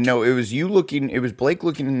crying. And no, it was it was Blake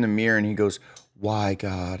looking in the mirror and he goes, "Why,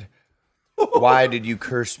 God? Why did you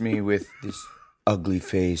curse me with this ugly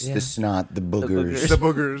face, the snot, the boogers, The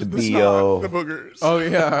boogers. the The BO, snot, the boogers. Oh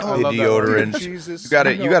yeah, I the love that deodorant? one. Jesus. You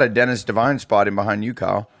got a Dennis Devine spot in behind you,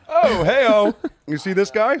 Kyle. Oh, hey-oh. You see this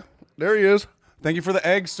guy? There he is. Thank you for the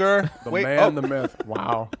egg, sir. The Wait, man, the myth.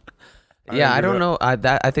 Wow. Yeah, I don't know.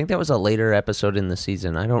 I think that was a later episode in the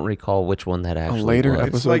season. I don't recall which one that actually later was.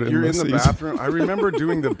 episode. It's like in you're the in the season. bathroom. I remember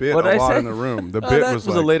doing the bit a What'd I lot say? in the room. The Oh, bit that was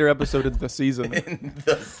was like... a later episode of the season.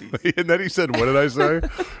 And then he said, what did I say?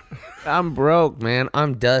 I'm broke, man.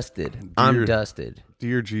 I'm dusted. I'm dusted.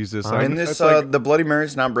 Dear Jesus. And this, the Bloody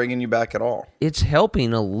Mary's not bringing you back at all. It's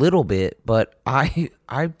helping a little bit, but I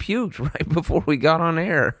puked right before we got on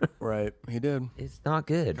air. Right, he did. It's not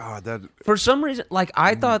good. God, that for some reason, like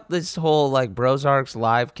I thought this whole like Brozarks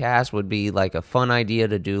live cast would be like a fun idea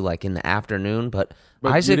to do like in the afternoon, but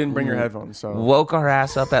Isaac you didn't bring your headphones, so woke our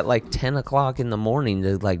ass up at like 10 o'clock in the morning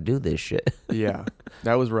to like do this shit. Yeah,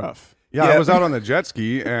 that was rough. Yeah, I was out on the jet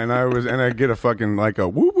ski, and I get a fucking like a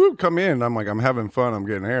whoop whoop come in. I'm like, I'm having fun, I'm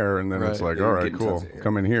getting air, and then it's like, all right, cool,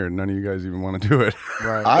 come in here. None of you guys even want to do it.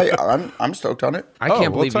 Right. I'm stoked on it. I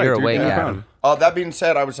can't believe you're awake, Adam. That being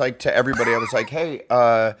said, I was like to everybody, I was like, hey,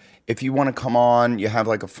 if you want to come on, you have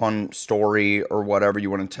like a fun story or whatever you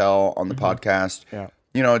want to tell on the podcast. Yeah.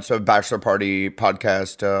 You know, it's a bachelor party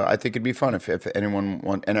podcast. I think it'd be fun if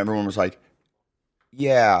anyone and everyone was like,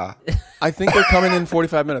 yeah. I think they're coming in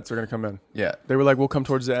 45 minutes. They're going to come in. Yeah. They were like, we'll come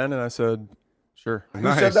towards the end. And I said, sure. Who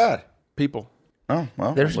said that? People. Oh,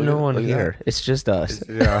 well. There's no one here. It's just us.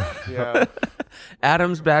 Yeah.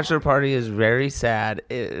 Adam's bachelor party is very sad.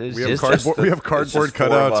 We have cardboard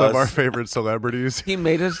cutouts of our favorite celebrities. He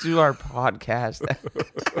made us do our podcast.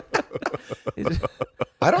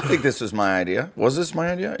 I don't think this was my idea. Was this my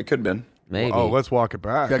idea? It could have been. Maybe. Oh, let's walk it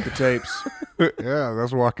back. Check the tapes. Yeah,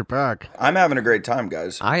 let's walk it back. I'm having a great time,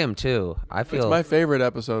 guys. I am too. I feel it's my favorite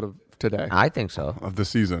episode of today. I think so. Of the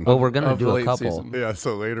season. Well, we're gonna do a couple. Season. Yeah, it's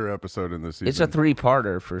a later episode in the season. It's a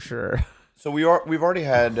 3-parter for sure. So we've already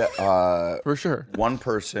had for sure one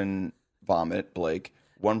person vomit, Blake.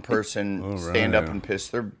 One person stand up and piss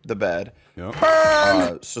the bed.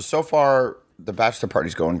 Yep. So far the bachelor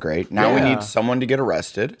party's going great. Now we need someone to get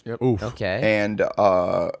arrested. Yep. Oof. Okay. And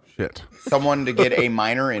shit. Someone to get a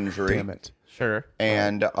minor injury. Damn it. Sure.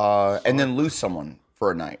 And then lose someone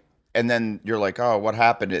for a night. And then you're like, oh, what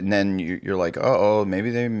happened? And then you're like, oh, maybe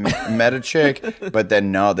they met a chick, but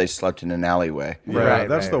then no, they slept in an alleyway. Yeah,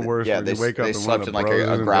 that's the worst. Yeah, when they you wake up they and slept one in of like the bros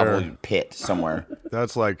a isn't gravel there. pit somewhere.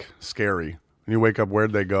 That's like scary. And you wake up,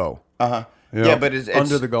 where'd they go? Yeah, but it's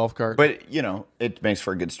under the golf cart. But you know, it makes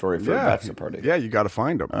for a good story for a bachelor party. Yeah, you got to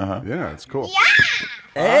find them. Yeah, it's cool.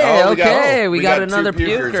 Hey, we got another two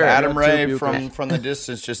pukers. puker. Adam Ray from the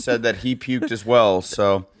distance just said that he puked as well.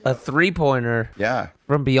 So a 3-pointer. Yeah,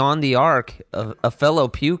 from beyond the arc, a fellow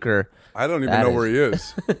puker. I don't even know where he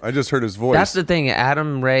is. I just heard his voice. That's the thing.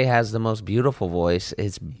 Adam Ray has the most beautiful voice.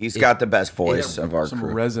 He's got the best voice of our some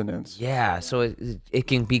crew. resonance. Yeah, so it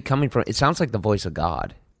can be coming from. It sounds like the voice of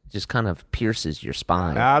God. It just kind of pierces your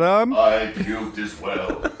spine. Adam. I puked as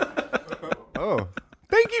well. Oh.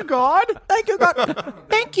 Thank you, God. Thank you, God.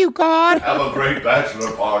 Thank you, God. Have a great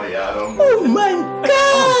bachelor party, Adam. Oh my God!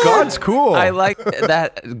 Oh, God's cool. I like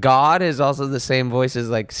that. God is also the same voice as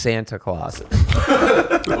like Santa Claus.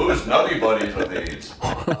 Who's nutty buddies with these?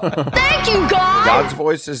 Thank you, God. God's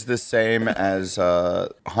voice is the same as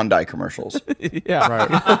Hyundai commercials. Yeah, right.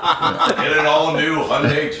 Get an all-new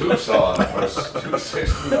Hyundai Tucson for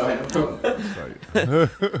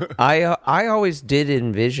 $269. I always did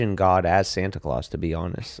envision God as Santa Claus, to be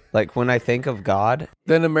honest. Like when I think of God,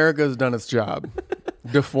 Then America's done its job,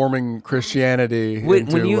 deforming Christianity. when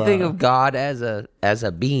into, you think of God as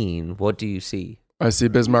a being, what do you see? I see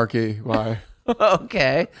Bismarcky. Why?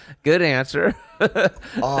 Okay, good answer.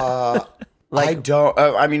 I don't.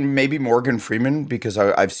 I mean, maybe Morgan Freeman because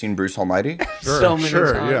I've seen Bruce Almighty. So many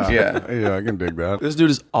times. Yeah, I can dig that. This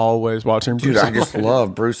dude is always watching Dude, Bruce I just Almighty.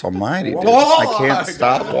 love Bruce Almighty. Dude. I can't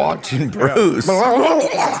stop watching Bruce.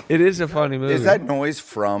 It is a funny movie. Is that noise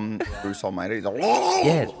from Bruce Almighty? He's like,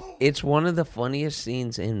 Yeah, it's one of the funniest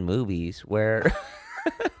scenes in movies where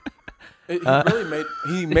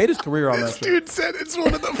He made his career on that This shit. dude said it's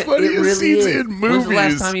one of the it funniest really scenes is. in movies. When's the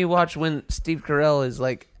last time you watched when Steve Carell is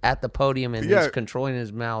like at the podium and he's controlling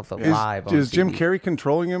his mouth live on Is TV? Jim Carrey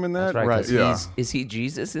controlling him in that? That's right. 'cause Yeah. Is he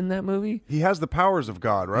Jesus in that movie? He has the powers of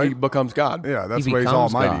God, right? He becomes God. Yeah, that's He why he's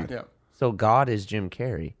becomes almighty. God. Yeah. So God is Jim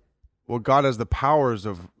Carrey. Well, God has the powers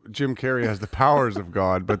of Jim Carrey has the powers of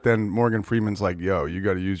God, but then Morgan Freeman's like, "Yo, you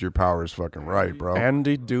got to use your powers fucking right, bro."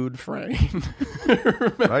 Andy Dude Frame.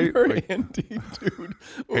 Remember Right? Like- Andy Dude?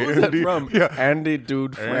 What was that Andy- from? yeah. Andy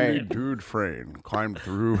Dude Frame. Andy Dude Frame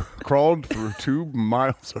crawled through 2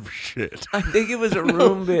 miles of shit. I think it was a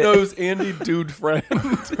room bit. No, it was Andy Dude Friend.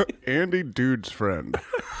 Andy Dude's friend.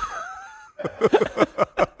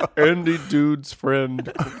 Andy Dude's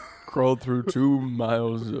friend crawled through 2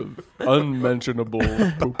 miles of unmentionable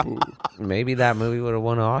poo-poo. Maybe that movie would have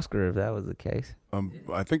won an Oscar if that was the case.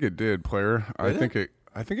 I think it did, player. I think it.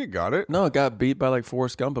 I think it got it. No, it got beat by like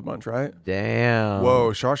Forrest Gump a bunch, right? Damn.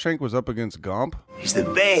 Whoa, Shawshank was up against Gump? He's the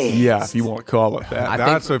best. Yeah, if you want to call it that.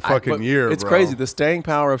 That's a fucking year, It's bro. crazy. The staying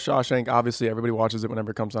power of Shawshank, obviously everybody watches it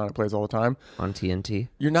whenever it comes on. It plays all the time. On TNT.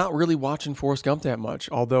 You're not really watching Forrest Gump that much,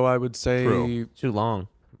 although I would say True. Too long.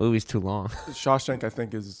 Movie's too long. Shawshank, I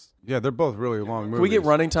think, is... Yeah, they're both really long movies. Can we get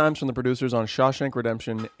running times from the producers on Shawshank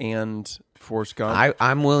Redemption and Forrest Gump?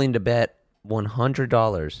 I'm willing to bet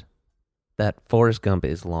 $100 that Forrest Gump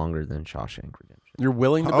is longer than Shawshank Redemption. You're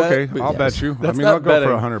willing to bet? Okay, But I'll yes. bet you. That's I mean, not I'll go betting.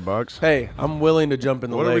 for $100. Hey, I'm willing to jump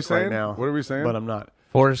in the What are we lake saying? right now. What are we saying? But I'm not.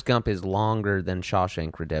 Forrest Gump is longer than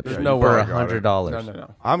Shawshank Redemption. There's no for way. $100.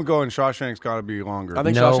 No. I'm going Shawshank's got to be longer. I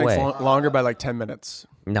think No Shawshank's way. longer by like 10 minutes.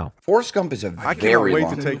 No. Forrest Gump is a I very can't wait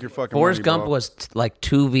long. to take your fucking Forrest money, Gump bro. was like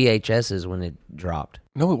 2 VHSs when it dropped.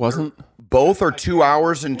 No, it wasn't. Both are 2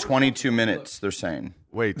 hours and 22 minutes, they're saying.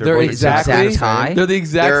 Wait, They're both exactly exact time? They're the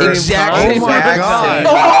exact They're same exact time. same Oh my Exact God. same.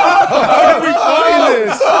 How did we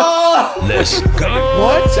find this? Let's go.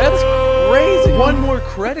 What? That's crazy. One more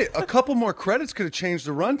credit. A couple more credits could have changed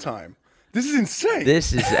the runtime. This is insane.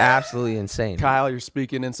 This is absolutely insane. Kyle, you're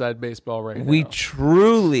speaking inside baseball right We now.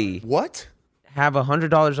 truly What? have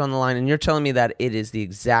 $100 on the line, and you're telling me that it is the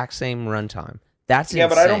exact same runtime. That's Yeah,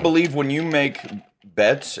 insane. but I don't believe when you make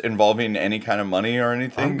bets involving any kind of money or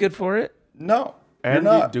anything. I'm good for it. No, you're Andy,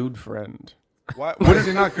 not. dude friend. Why is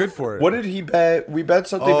he not good for it? What did he bet? We bet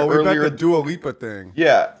something Oh, we earlier. bet the Dua Lipa thing.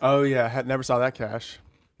 Yeah, Oh, yeah. Never saw that cash.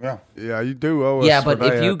 yeah. Yeah, you do owe us. Yeah, for but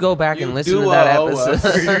if that. you go back You and listen do to that owe us.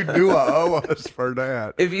 episode, you do owe us for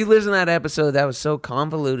that. if you listen to that episode, that was so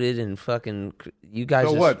convoluted and fucking. You guys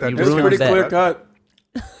So just what? That you It was Ruined pretty ruined clear that.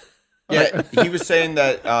 cut. Yeah, he was saying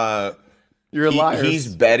that You're a liar.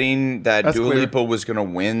 he's betting that That's Dua clear. Lipa was going to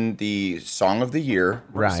win the Song of the Year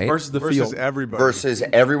Right. versus the Versus field. everybody. versus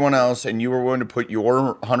everyone else, and you were willing to put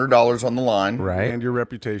your $100 on the line. Right. And your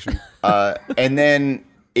reputation. And then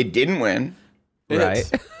it didn't win.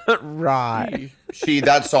 Right. right.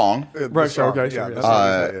 That song. The Right, song, okay, yeah, sure, that yeah.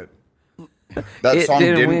 song is it. That It song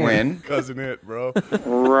didn't didn't win. win. Cousin it, bro.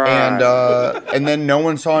 And then no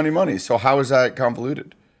one saw any money. So how is that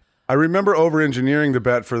convoluted? I remember over-engineering the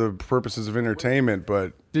bet for the purposes of entertainment,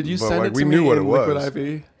 but Did you but send like, it to we me knew what in it was. Liquid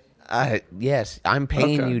IV? Yes, I'm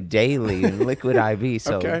paying Okay. you daily in liquid IV.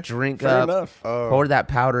 So Okay, drink fair up, enough. pour that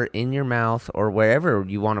powder in your mouth or wherever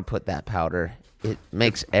you want to put that powder. It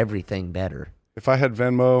makes everything better. If I had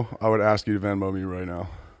Venmo, I would ask you to Venmo me right now.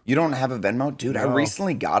 You don't have a Venmo? Dude, I No.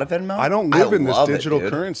 recently got a Venmo. I don't live in this love it, digital dude.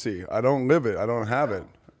 currency. I don't live it. I don't have it.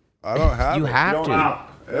 I don't have You it. have to.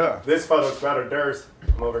 Yeah. This photo's better. Theirs.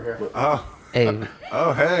 I'm over here. Hey,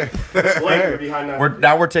 Oh, hey. Blake, you're behind that.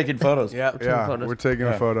 Now we're taking photos. Yeah. Yeah, photos. we're taking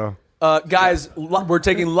a photo. Guys, we're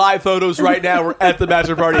taking live photos right now. We're at the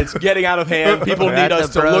bachelor party. It's getting out of hand. People We're need at us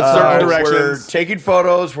the to look Brozarks. certain We're directions. taking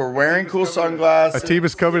photos. We're wearing cool sunglasses.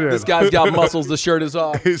 Atiba's coming in. This guy's got muscles. The shirt is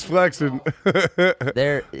off. He's flexing.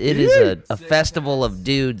 there it is a festival of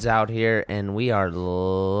dudes out here, and we are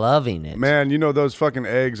loving it. Man, you know those fucking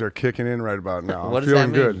eggs are kicking in right about now. What I'm does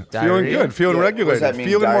feeling that mean? good. Feeling Diarrhea? good. Feeling Yeah, what does regulated. that mean,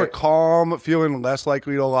 Feeling more diet? calm. Feeling less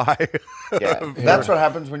likely to lie. Yeah, that's what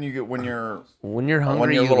happens when you're When you're when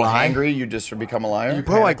hungry, you're a you little lie. hangry. You just become a liar.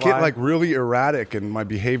 Bro, I Panic get lie. like really erratic, and my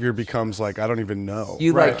behavior becomes like I don't even know.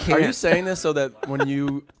 You Right. like Are can't. you saying this so that when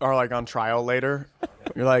you are like on trial later,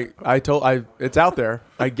 you're like, it's out there.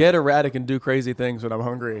 I get erratic and do crazy things when I'm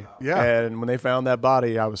hungry. Yeah. And when they found that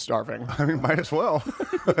body, I was starving. I mean, might as well.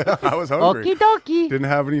 I was hungry. Okie dokie. Didn't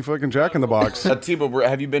have any fucking Jack in the Box. Atiba,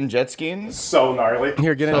 have you been jet skiing? So gnarly.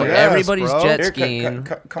 Here, get in So there. Yes, everybody's bro. jet Here, skiing.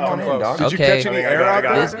 come on in, close. dog. Did you Okay. catch any I air out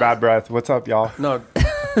got there? this bad breath. What's up, y'all? No,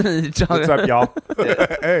 What's up, y'all?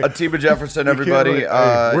 Hey, Atiba Jefferson, everybody. really-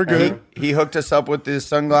 hey, we're good. He hooked us up with his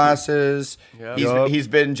sunglasses. Yep. He's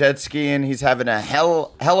been jet skiing. He's having a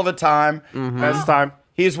hell of a time. Best time.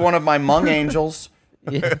 He's one of my Hmong angels.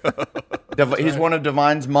 He's one of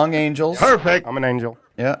Divine's Hmong angels. Perfect. I'm an angel.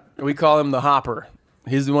 Yeah. we call him the hopper.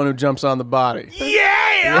 He's the one who jumps on the body.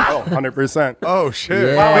 Oh, 100%. oh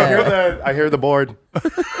shit! Yeah. I hear the board.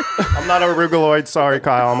 I'm not a rugoloid. Sorry,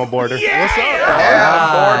 Kyle. I'm a boarder.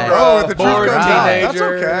 Right. Bro, with the truth Bored comes out. That's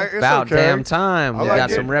teenager. okay. It's About okay. damn time. We like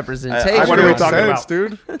got it. some representation. What are we Makes talking sense, about?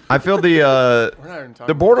 dude? I feel the We're not even talking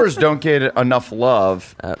the borders don't get enough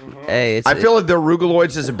love. Hey, it's, I feel like the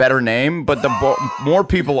rugoloids is a better name, but the more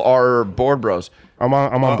people are board bros. I'm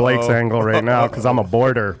on Blake's angle right now because I'm a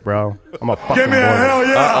boarder, bro. I'm a fucking boarder.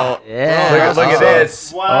 yeah! yeah. Look at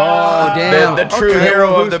this. Oh damn. The true Okay,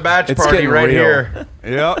 hero well, of the batch it's party getting right real. here.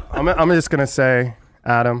 Yep. I'm just gonna say,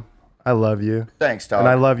 Adam, I love you. Thanks, dog. And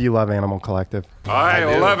I love you, Love Animal Collective. I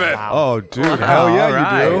love it. Oh, dude. Hell yeah,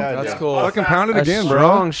 right. you do. Yeah, that's cool. Fucking pound it again, bro.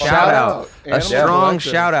 Strong shout out. A Animal strong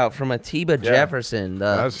Collective. shout out from Atiba Jefferson,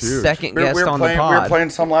 the That's huge. second guest on the We were pod. playing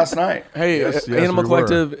some last night. Hey, Yes, Animal we were.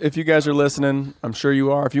 Collective, if you guys are listening, I'm sure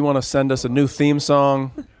you are. If you want to send us a new theme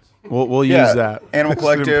song, we'll use that. Animal This is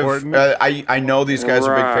Collective. important. I know these guys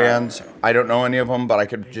are big fans. I don't know any of them, but I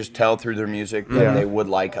could just tell through their music that they would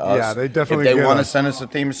like us. Yeah, they definitely If they get want to us. send us a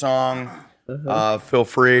theme song, feel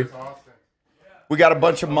free. We got a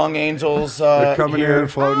bunch of Hmong Angels They're coming here. in,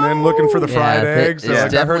 floating in, looking for the fried eggs. It's Like, I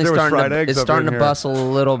heard definitely there was starting fried to, eggs it's up starting in to here. bustle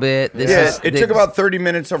a little bit. It took about 30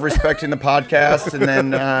 minutes of respecting the podcast, and then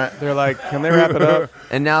They're like, can they wrap it up?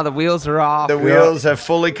 and now the wheels are off. the wheels have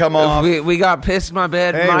fully come off. We got pissed in my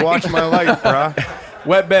bed. Hey, Mike. watch my life, bruh.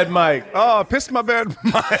 Wet bed Mike. Oh, I pissed my bed,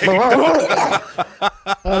 Mike.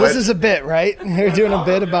 This is a bit, right? You're doing a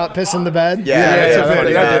bit about pissing the bed? it's a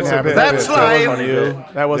bit. That It's didn't a bit. happen. That's That wasn't live. you.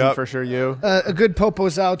 That wasn't Yep. for sure you. A good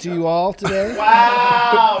popo's out to you all today.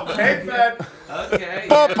 Wow! Take that. Okay.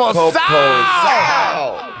 I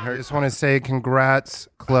just want to say congrats,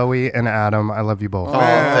 Chloe and Adam. I love you both.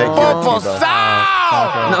 Thank you, Akko.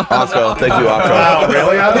 Thank you, Akko. Wow,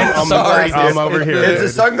 really? I'm sorry, I'm over here. It's the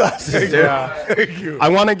sunglasses, dude. Thank you. I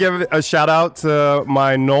want to give a shout out to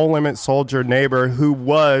my No Limit Soldier neighbor who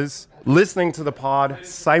was listening to the pod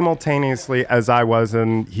simultaneously as I was,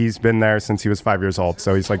 and he's been there since he was 5 years old,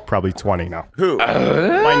 so he's like probably 20 now. Who?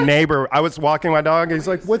 My neighbor. I was walking my dog, and he's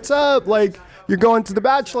like, "What's up? Like, you're going to the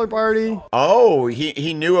bachelor party?" Oh,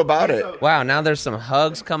 he knew about it. Wow, now there's some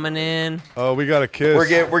hugs coming in. Oh, we got a kiss.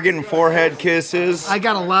 We're getting forehead kisses. I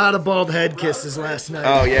got a lot of bald head kisses last night.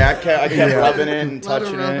 Oh yeah, I kept rubbing it and A lot of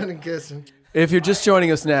touching rubbing it. and kissing. If you're just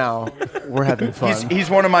joining us now, we're having fun. He's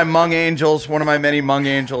one of my Hmong Angels, one of my many Hmong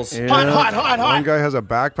Angels. One guy has a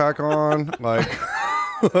backpack on, like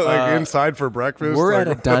inside for breakfast. We're like,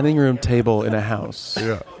 at a dining room table in a house.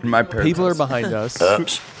 Yeah. My parents. People are behind us.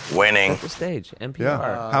 Winning. The stage, NPR.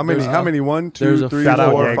 Yeah. How many? One, there's two, a three, shout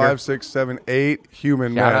out 4, Jaeger. 5, 6, 7, 8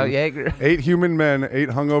 human Shout men. out Jaeger. 8 human men, 8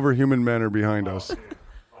 hungover human men are behind us.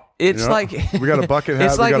 It's You know? like We got a bucket hat,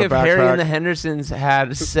 It's we like got a if Harry backpack. and the Hendersons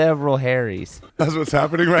had several Harrys. That's what's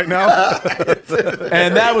happening right now.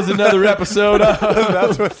 And that was another episode of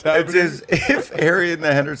That's what's It's happening. as if Harry and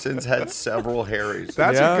the Hendersons had several Harrys.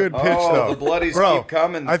 That's Yeah. a good pitch, Oh, though. the bloodies Bro, keep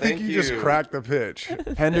coming. I think Thank you just you. cracked the pitch.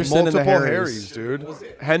 Henderson and the Multiple Harrys. dude.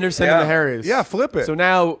 Henderson Yeah. and the Harrys. Yeah, flip it. So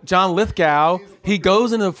now John Lithgow, he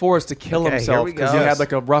goes into the forest to kill Okay, himself here we because go. he had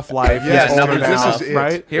like a rough life. Yeah, He's nothing older else. now, This is it.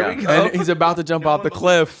 right? Here we go. And he's about to jump off the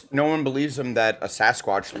cliff. No one believes him that a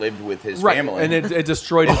Sasquatch lived with his Right. family. And it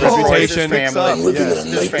destroyed his Destroys reputation. His family. Yes.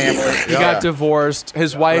 His family. He got divorced.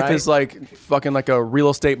 His wife Right. is like fucking like a real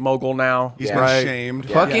estate mogul now. He's right? been shamed.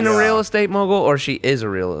 Fucking a real estate mogul, or she is a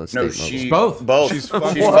real estate No, mogul? she both. Both. She's She's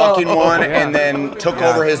fucking- fucking one, and then took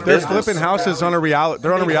over his They're business. flipping houses on a reality.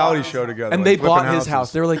 They're on a reality show together. And like they flipping bought his houses.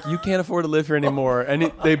 house. They were like, "You can't afford to live here anymore."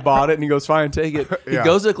 And they bought it, and he goes, "Fine, take it." He Yeah.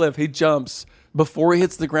 goes to the cliff. He jumps. Before he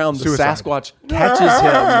hits the ground, the Suicide. Sasquatch catches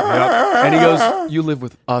him, and he goes, "You live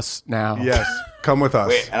with us now." Yes, come with us.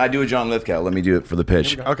 Wait, and I do a John Lithgow. Let me do it for the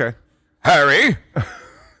pitch. Okay. Harry,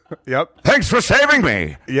 Yep. thanks for saving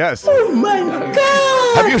me. Yes. Oh my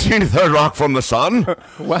God! Have you seen Third Rock from the Sun?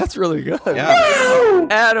 Well, that's really good.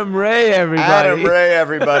 Adam Ray, everybody. Adam Ray,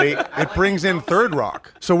 everybody. It brings in Third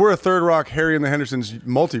Rock. So we're a Third Rock Harry and the Hendersons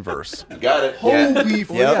multiverse. Got it. Holy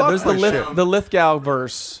fuck. Yeah, there's the this shit. Lithgow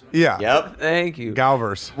verse. Yeah. Yep. Thank you.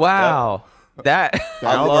 Galverse. Wow. That.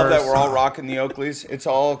 I love that we're all rocking the Oakleys. It's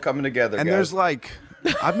all coming together, And guys. there's like,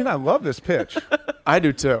 I mean, I love this pitch. I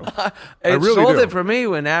do too. It really sold do. it for me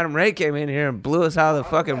when Adam Ray came in here and blew us out of the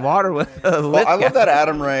fucking water with a Well, I Lithgow. love that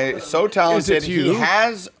Adam Ray, so talented. you? He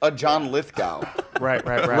has a John Lithgow Right.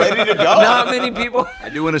 ready to go. Not many people. I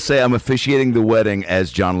do want to say I'm officiating the wedding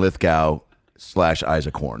as John Lithgow /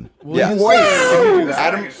 Isaac Horn. Yeah.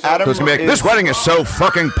 Adam. So it's gonna be like, this wedding is so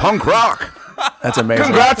fucking punk rock. That's amazing.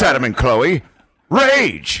 Congrats, Adam and Chloe.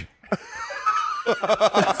 Rage.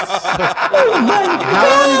 How long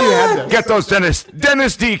have you had this? Get those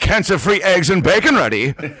Dennis D. cancer-free eggs and bacon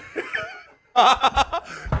ready.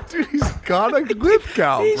 Dude, he's got a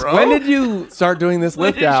Lithgow, bro. When did you start doing this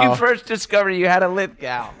When did Lithgow? you first discover you had a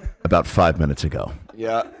Lithgow? About 5 minutes ago.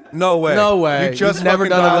 Yeah. No way. No way. You just You've never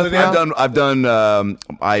fucking done a dialed it Lithgow? in? I've done.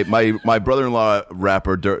 My brother-in-law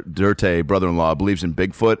rapper Dirte brother-in-law believes in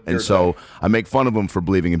Bigfoot, and so I make fun of him for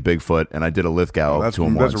believing in Bigfoot, and I did a Lithgow That's to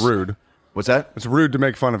him once. rude. What's that? It's rude to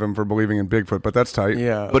make fun of him for believing in Bigfoot, but that's tight.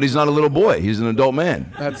 Yeah. But he's not a little boy. He's an adult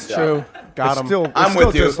man. That's true. Got him. I'm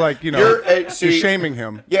with you. Just like, you're shaming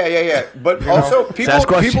him. Yeah. But also,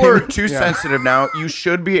 people are too sensitive now. You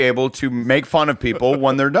should be able to make fun of people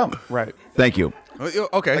when they're dumb. Right. Thank you.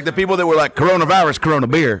 Okay. Like the people that were like, coronavirus, corona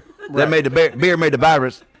beer. That made the beer made the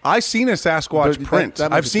virus. I've seen a Sasquatch print.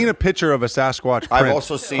 I've seen a picture of a Sasquatch print. I've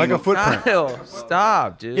also seen like a footprint. Kyle,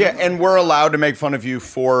 stop, dude. Yeah, and we're allowed to make fun of you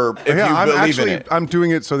for if you believe in it. I'm doing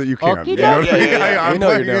it so that you can. Okay, I'm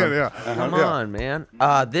playing you're doing. it. Come on, man.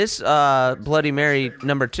 This Bloody Mary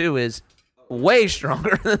number 2 is way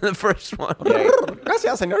stronger than the first one.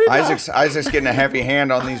 Isaac's getting a heavy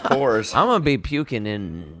hand on these pours. I'm gonna be puking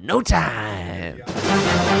in no time.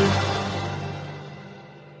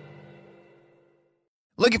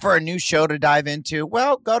 Looking for a new show to dive into?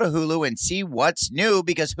 Well, go to Hulu and see what's new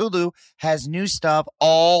because Hulu has new stuff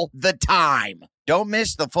all the time. Don't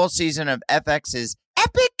miss the full season of FX's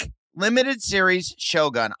epic limited series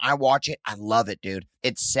Shogun. I watch it. I love it, dude.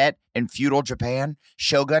 It's set in feudal Japan.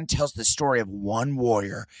 Shogun tells the story of one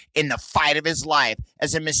warrior in the fight of his life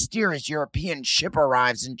as a mysterious European ship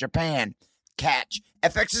arrives in Japan. Catch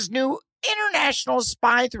FX's new international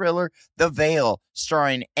spy thriller, The Veil,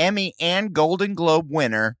 starring Emmy and Golden Globe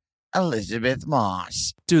winner Elizabeth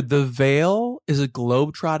Moss. Dude, The Veil is a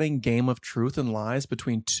globe-trotting game of truth and lies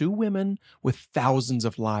between two women with thousands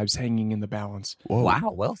of lives hanging in the balance. Whoa.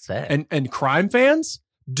 Wow, well said. And crime fans,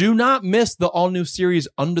 do not miss the all-new series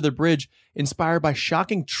Under the Bridge, inspired by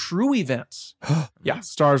shocking true events. Yeah,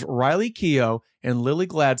 stars Riley Keough and Lily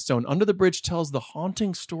Gladstone. Under the Bridge tells the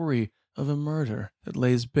haunting story of a murder that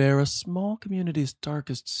lays bare a small community's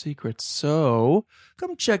darkest secrets. So,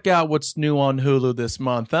 come check out what's new on Hulu this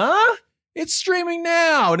month, huh? It's streaming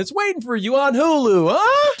now, and it's waiting for you on Hulu,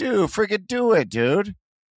 huh? Dude, freaking do it, dude.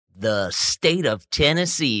 The state of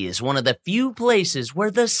Tennessee is one of the few places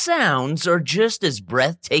where the sounds are just as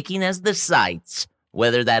breathtaking as the sights.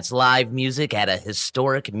 Whether that's live music at a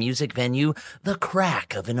historic music venue, the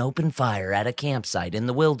crack of an open fire at a campsite in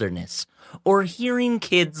the wilderness, or hearing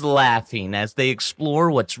kids laughing as they explore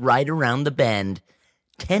what's right around the bend,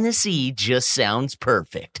 Tennessee just sounds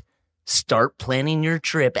perfect. Start planning your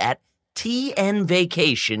trip at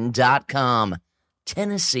tnvacation.com.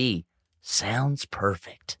 Tennessee sounds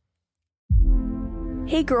perfect.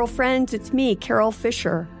 Hey, girlfriends, it's me, Carol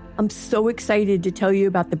Fisher. I'm so excited to tell you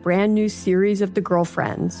about the brand new series of The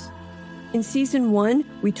Girlfriends. In season 1,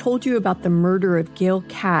 we told you about the murder of Gail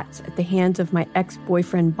Katz at the hands of my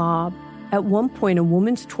ex-boyfriend, Bob. At one point, a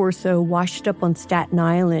woman's torso washed up on Staten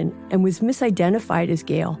Island and was misidentified as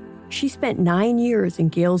Gail. She spent 9 years in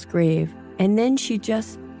Gail's grave, and then she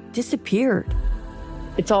just disappeared.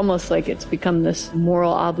 It's almost like it's become this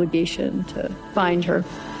moral obligation to find her.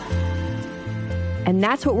 And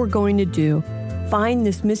that's what we're going to do. Find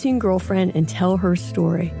this missing girlfriend and tell her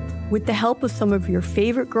story. With the help of some of your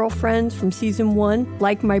favorite girlfriends from season 1,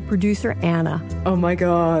 like my producer, Anna. Oh my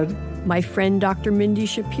God. My friend, Dr. Mindy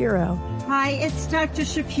Shapiro. Hi, it's Dr.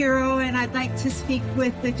 Shapiro, and I'd like to speak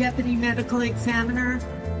with the deputy medical examiner.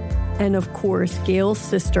 And of course, Gail's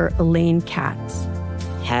sister, Elaine Katz.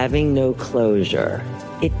 Having no closure,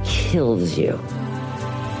 it kills you.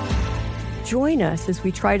 Join us as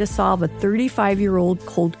we try to solve a 35-year-old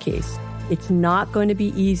cold case. It's not going to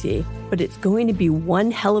be easy, but it's going to be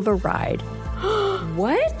one hell of a ride.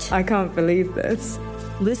 What? I can't believe this.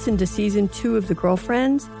 Listen to season 2 of The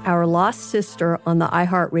Girlfriends, Our Lost Sister on the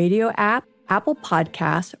iHeartRadio app, Apple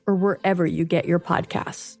Podcasts, or wherever you get your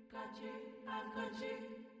podcasts.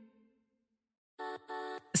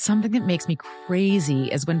 Something that makes me crazy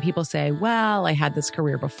is when people say, well, I had this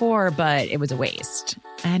career before, but it was a waste.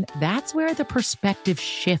 And that's where the perspective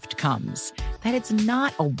shift comes, that it's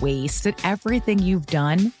not a waste, that everything you've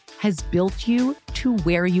done has built you to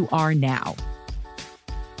where you are now.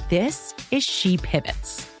 This is She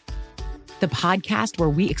Pivots, the podcast where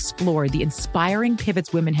we explore the inspiring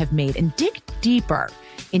pivots women have made and dig deeper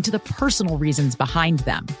into the personal reasons behind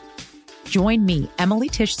them. Join me, Emily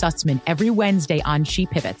Tish Sussman, every Wednesday on She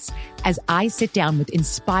Pivots as I sit down with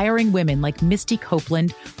inspiring women like Misty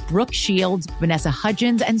Copeland, Brooke Shields, Vanessa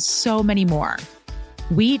Hudgens, and so many more.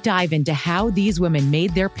 We dive into how these women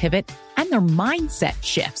made their pivot and their mindset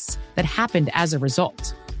shifts that happened as a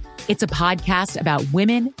result. It's a podcast about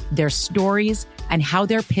women, their stories, and how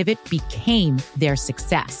their pivot became their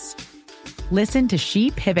success. Listen to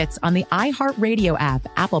She Pivots on the iHeartRadio app,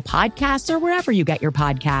 Apple Podcasts, or wherever you get your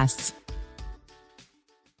podcasts.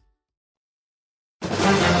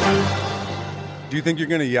 Do you think you're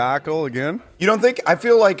going to yackle again? You don't think? I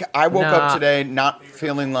feel like I woke Nah. up today not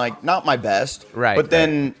feeling like, not my best. Right, But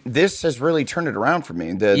then this has really turned it around for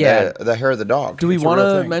me. The hair of the dog. Do we It's a want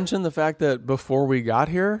real to thing. mention the fact that before we got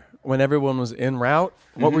here, when everyone was en route,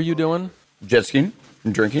 what were you doing? Jet skiing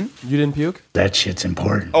and drinking. You didn't puke? That shit's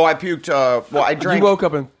important. Oh, I puked. Well, I drank. You woke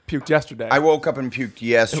up and puked yesterday. I woke up and puked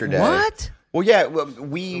yesterday. What? Well, yeah,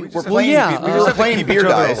 we were Well, playing. yeah, we just were have to playing keep beer each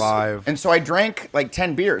other guys, alive. and so I drank like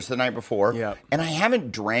 10 beers the night before. Yeah. And I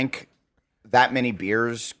haven't drank that many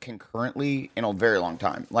beers concurrently in a very long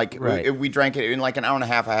time. Like Right. we drank it in like an hour and a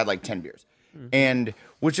half. I had like 10 beers, and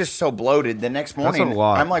was just so bloated. The next morning, a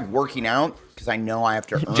lot. I'm like working out because I know I have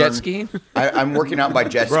to earn. Jet skiing? I'm working out by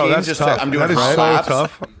jet Bro, skiing. that's Just tough. I'm doing That is hot so laps.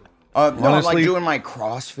 tough. No, I'm like Honestly- doing my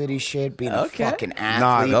CrossFitty shit, being a Okay. fucking Not-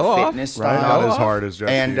 athlete, Go off. fitness Right? style. Not as hard as jet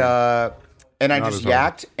and skiing. and I Not just as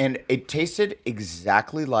hard. yacked, and it tasted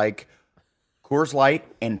exactly like Coors Light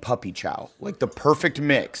and Puppy Chow, like the perfect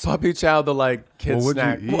mix. Puppy chow, the like kid Well, what'd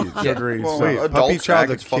snack. you eat? Sugary Well, stuff. Wait, adult puppy chow, snack,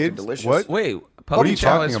 the it's fucking kids? delicious. What? Wait, What are puppy you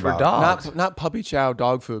chow talking is for about? dogs. Not puppy chow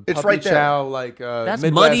dog food. It's puppy right there. chow like That's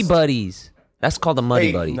Midwest. Muddy Buddies. That's called the Muddy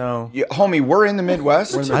Hey, Buddy. No. Yeah, homie, we're in the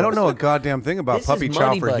Midwest. I don't know a goddamn thing about This is puppy chow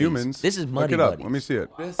Muddy for Buddies. humans. This is Muddy Look it up. Buddies. Let me see it.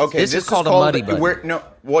 Okay, This is called a Muddy Buddy.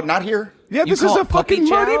 Well, not here. Yeah, You this is call a it puppy fucking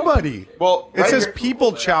Muddy chow? Buddy. Well, It right says here-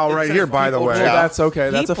 people chow right says here, by the people way. chow. Well, that's okay.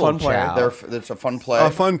 That's a People fun play. chow. It's a fun play.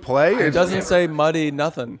 A fun play? It doesn't say muddy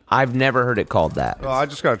nothing. I've never heard it called that. Oh, I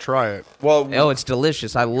just got to try it. Well, Oh, it's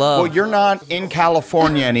delicious. I love. well, you're not in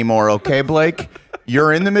California anymore, okay, Blake?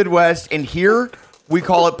 You're in the Midwest, and here we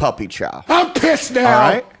call it puppy chow. I'm pissed now. All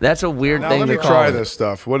right. That's a weird Now thing let me to call try it. this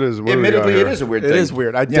stuff. What do we got Admittedly, here? it is a weird It thing. is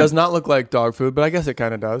weird. It does not look like dog food, but I guess it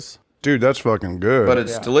kind of does. Dude, that's fucking good. But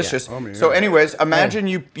it's delicious. Homie, So, yeah. anyways, imagine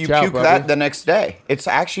you Ciao, puke puppy. that the next day. It's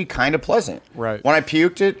actually kind of pleasant. Right. When I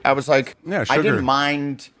puked it, I was like, Yeah, I sugar. didn't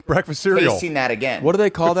mind breakfast cereal. tasting that again. What do they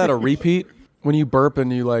call that? A repeat? When you burp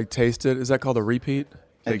and you like taste it, is that called a repeat?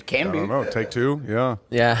 It can I be. don't know. Take two? Yeah.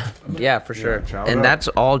 Yeah, for sure. chow it And up. that's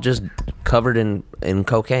all just covered in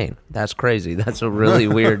cocaine. That's crazy. That's a really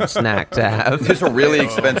weird snack to have. It's a really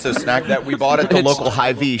expensive snack that we bought at the local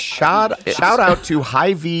Hy-Vee. Shout out to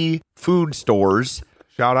Hy-Vee food stores.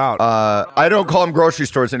 Shout out. I don't call them grocery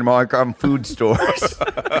stores anymore. I call them food stores.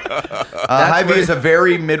 Hy-Vee is a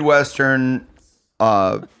very Midwestern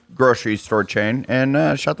grocery store chain,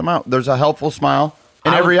 and shut them out. There's a helpful smile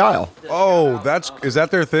in every aisle. Oh, is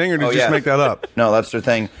that their thing, or did you just make that up? No, that's their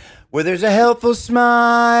thing. Where there's a helpful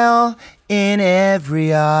smile in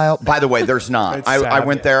every aisle. By the way, there's not. It's I sad.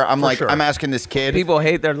 went there. I'm For like, sure. I'm asking this kid. People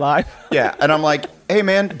hate their life. Yeah, and I'm like, hey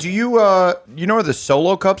man, do you know where the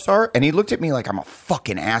Solo cups are? And he looked at me like I'm a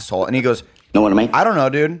fucking asshole, and he goes, Know what I mean? I don't know,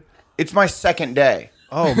 dude. It's my second day.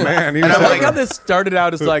 Oh man, And I'm I like like, how this started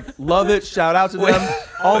out as like, love it, shout out to them.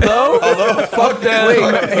 Although fuck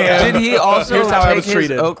them. Did he also Here's how I take was his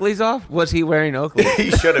treated. Oakleys off? Was he wearing Oakleys?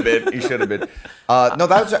 he should have been. He should have been. No,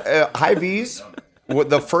 that was Hy-Vee's.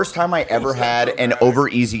 The first time I ever had an over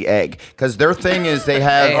easy egg, because their thing is they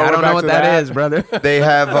have. Hey, I don't know what that is, brother. They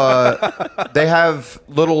have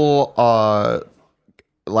little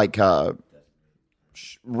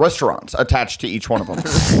restaurants attached to each one of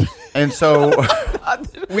them, and so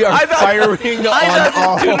We are firing on I all.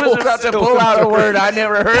 thought this dude was about to pull out a word I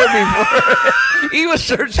never heard before. He was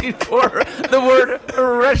searching for the word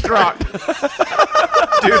restaurant.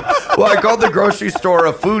 dude. Well, I called the grocery store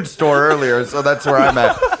a food store earlier, so that's where I'm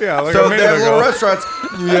at. Yeah, like so a they minute have little ago. restaurants.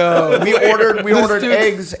 Yo. We ordered dude's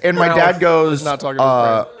eggs, and my mouth dad goes. is not talking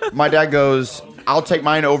about my dad goes. I'll take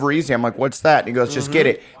mine over easy. I'm like, what's that? And he goes, just get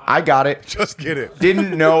it. I got it. Just get it.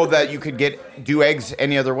 Didn't know that you could do eggs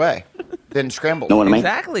any other way than scrambled. Know what I mean?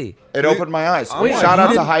 Exactly. It opened my eyes. Wait, Shout you out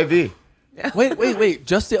to didn't- Hy-Vee. Wait.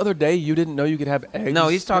 Just the other day, you didn't know you could have eggs? No,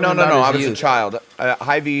 he's talking No. about I his was a youth. child.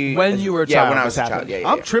 Hy-Vee. When you were a Yeah, child, when I this was a child. happened.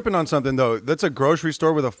 Yeah, I'm tripping on something though. That's a grocery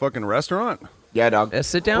store with a fucking restaurant, yeah, dog.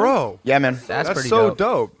 Sit down. bro. Yeah, man. That's pretty so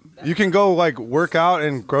dope. You can go like work out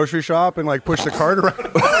and grocery shop and like push the cart around.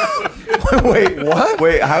 Wait, what?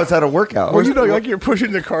 Wait, how's that a workout? Well, you know, like you're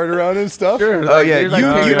pushing the cart around and stuff. Sure. Oh yeah, You're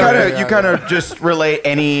like, you kind of just relate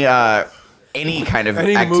any kind of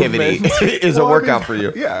Any activity movement. is a workout for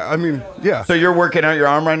you. Yeah, I mean, yeah. So you're working out your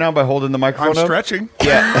arm right now by holding the microphone I'm up? stretching.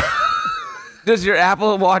 Yeah. Does your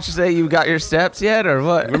Apple Watch say you got your steps yet, or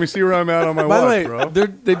what? Let me see where I'm at on my By the watch, way,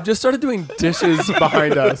 bro. they've just started doing dishes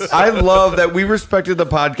behind us. I love that we respected the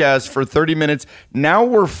podcast for 30 minutes. Now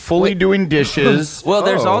we're fully doing dishes. Well,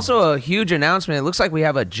 there's Oh. also a huge announcement. It looks like we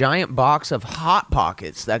have a giant box of Hot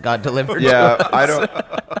Pockets that got delivered. Yeah, to us. I don't.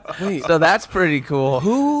 Wait. So that's pretty cool.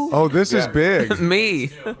 Who? Oh, this is big. Me.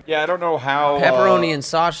 Yeah, I don't know how. Pepperoni and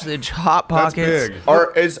sausage, Hot Pockets.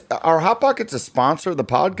 That's big. Are Hot Pockets a sponsor of the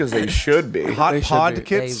pod? Because they should be. Hot They should pod be.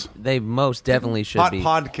 kits? They most definitely should Hot be.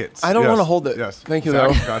 pod kits. I don't Yes. want to hold it. Yes. Thank you, Zach,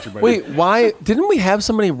 though. got you, buddy. Wait, why didn't we have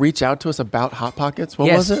somebody reach out to us about Hot Pockets? What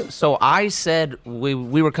Yes, was it? So I said we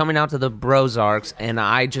were coming out to the Brozarks, and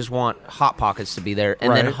I just want Hot Pockets to be there.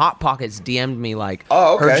 And then Right. Hot Pockets DM'd me like,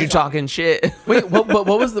 Oh, okay. heard you talking shit. Wait, what's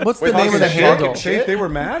the name of the talking handle? shit? They were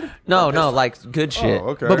mad? No, like good shit. Oh,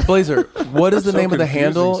 okay. But Blazer, what is the So name of the confusing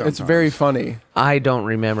handle? It's sometimes. very funny. I don't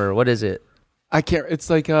remember. What is it? I can't. It's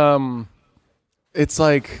like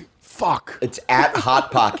fuck. It's at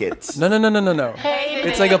Hot Pockets. No.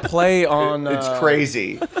 It's like a play on. It's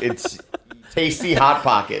crazy. It's tasty Hot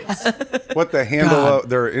Pockets. What the handle? God.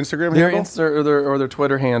 Their Instagram Their handle? or their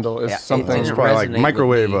Twitter handle is Yeah, something. it It's didn't probably like resonate with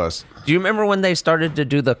microwave me. us. Do you remember when they started to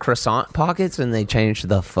do the croissant pockets and they changed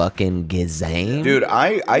the fucking gizane? Dude,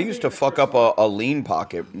 I used to fuck up a lean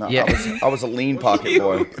pocket. No, Yeah. I was a lean pocket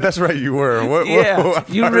boy. That's right, you were. Yeah,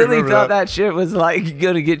 you I really remember thought that shit was like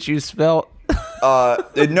gonna get you spelt.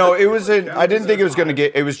 No, it was. I didn't think it was gonna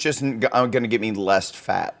get. It was just gonna get me less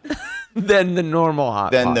fat than the normal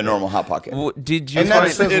hot than pocket. the normal Hot Pocket. Did you And find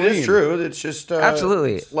that's it is true. It's just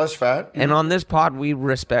Absolutely. it's less fat. And on this pod, we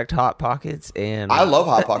respect Hot Pockets, and I love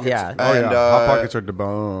Hot Pockets. Yeah, Oh, And, yeah. Hot Pockets are the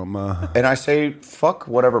bomb. And I say, fuck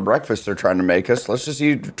whatever breakfast they're trying to make us. Let's just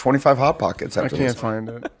eat 25 Hot Pockets I after can't this. find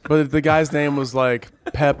it. But the guy's name was like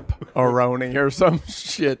Pep-A-Roni or some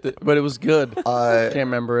shit. But it was good. Can't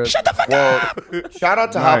remember it. Well, shout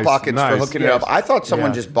out to Hot Nice, Pockets for nice, hooking it yes. up. I thought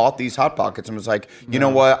someone Yeah. just bought these Hot Pockets and was like, you know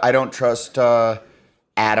what? I don't trust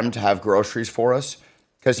Adam to have groceries for us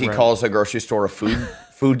because he calls a grocery store a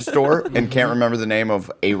food store and can't remember the name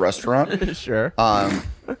of a restaurant. sure.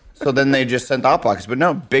 So then they just sent Hot Pockets. But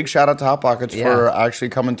no, big shout out to Hot Pockets for actually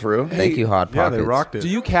coming through. Thank you, Hot Yeah, Pockets. they rocked it. Do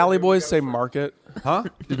you Cali boys say market? Huh?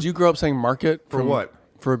 Did you grow up saying market? For what?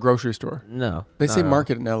 For a grocery store. No, They say no.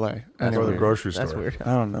 market in L.A. For Anyway. the grocery store. That's weird.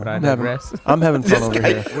 I don't know. But I I'm having, digress. I'm having fun over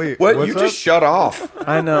here. Wait, What? what's You up? just shut off.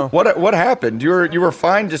 I know. What happened? You were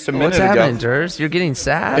fine just a minute What's ago. happening, Durs? You're getting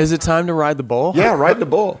sad. Is it time to ride the bull? Yeah, ride the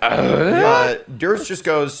bull. Durs just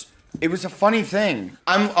goes, it was a funny thing.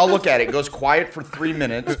 I'll look at it. It goes quiet for 3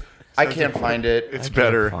 minutes. I can't find it. It's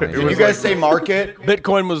better. find it. Did you guys say market?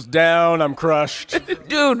 Bitcoin was down. I'm crushed.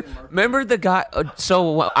 Dude, remember the guy?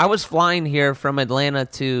 So I was flying here from Atlanta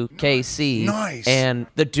to KC. Nice. And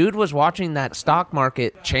the dude was watching that stock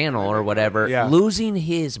market channel or whatever, Yeah. losing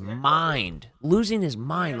his mind,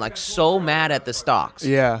 like so mad at the stocks.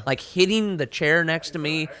 Yeah. Like hitting the chair next to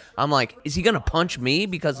me. I'm like, is he going to punch me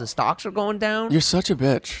because the stocks are going down? You're such a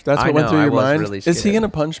bitch. That's I what went know, through I your was mind. really Is he scared. gonna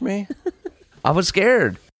punch me? I was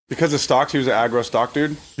scared. Because of stocks, he was an aggro stock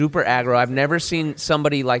dude. Super aggro. I've never seen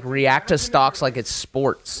somebody like react to stocks like it's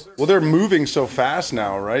sports. Well, they're moving so fast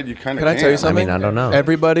now, right? You kind of Can I tell you something? I don't know.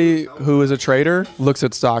 Everybody who is a trader looks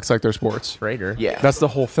at stocks like they're sports. Trader. Yeah. That's the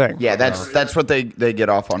whole thing. Yeah, that's what they get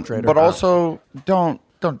off on. Trader But pop. also don't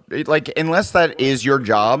like unless that is your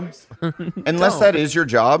job. Unless that is your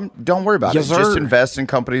job, don't worry about Yes, it. Just sir. invest in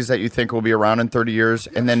companies that you think will be around in 30 years,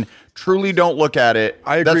 and then truly don't look at it.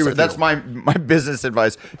 I agree with that's you. my business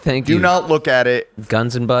advice. Thank Do you. not look at it.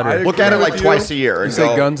 Guns and butter. Look at it agree like with twice you. a year. You And say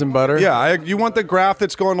go, guns and butter? Yeah, you want the graph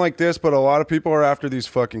that's going like this, but a lot of people are after these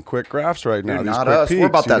fucking quick graphs right now. Dude, these not quick us. Peaks, We're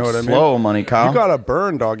about you that know what I mean? slow money, Kyle. You gotta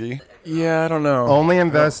burn, doggy. Yeah, I don't know. Only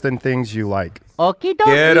invest in things you like. Get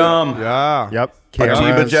them. Yeah. Yep. Atiba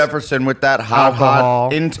Cameras. Jefferson with that hot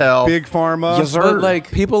Alcohol. intel. Big pharma. But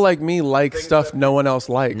like people like me like stuff no one else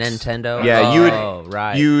likes. Nintendo. Yeah, you would. Oh,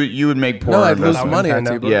 right. You would make poor No, I'd lose investments. money, Nintendo.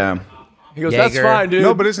 Atiba. Yeah. He goes, Jaeger. that's fine, dude.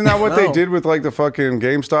 No, but isn't that what they No. did with like the fucking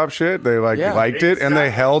GameStop shit? They like Yeah. liked it and they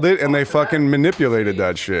held it and they fucking manipulated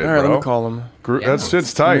that shit. All right, bro. let me call him. That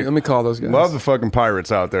shit's tight. Let me call those guys. Love the fucking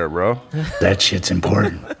pirates out there, bro. That shit's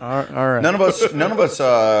important. All right. None of us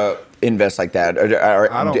invest like that.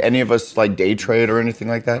 Do any of us like day trade or anything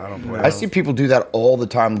like that? I see people do that all the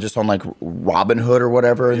time, just on like Robinhood or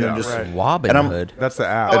whatever, and Yeah, they're just right. Robinhood. That's the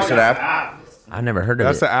app. That's an app. I never heard of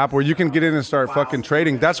That's it. the app where you can get in and start fucking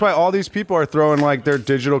trading. That's why all these people are throwing like their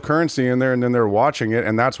digital currency in there and then they're watching it.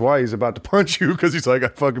 And that's why he's about to punch you because he's like, I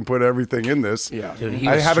fucking put everything in this. Yeah. Dude, he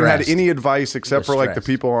I was haven't had stressed. any advice except was for like the stressed.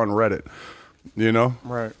 people on Reddit. You know?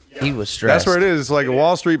 Right. He was stressed. That's where it is. It's like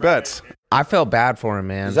Wall Street bets. I felt bad for him,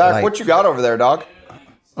 man. Zach, Like, what you got over there, dog?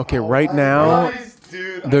 Okay, right now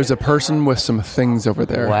there's a person with some things over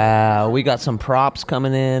there. wow, we got some props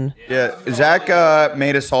coming in. Yeah, Zach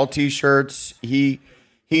made us all T-shirts. He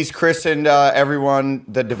He's christened everyone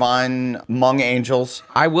the divine among angels.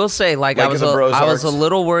 I will say, like I was a Brozarks.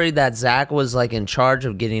 little worried that Zach was like in charge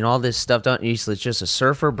of getting all this stuff done. He's just a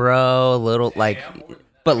surfer bro, a little like.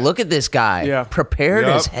 But look at this guy, prepared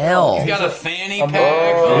as hell. He's got a fanny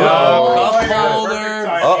pack, cup holder.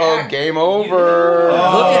 Game over.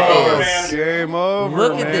 Look at this. Game over.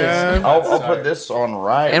 Look at this. I'll put this on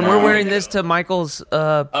right. And now. we're wearing this to Michael's. He's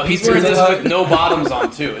wearing this with no bottoms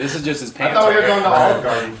on too. This is just his pants. I thought we were going to Olive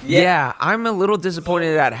Garden. Yeah, I'm a little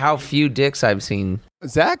disappointed at how few dicks I've seen.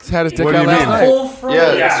 Zach's had his dick What do out you last mean? night. Full front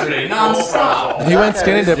yesterday, nonstop. He went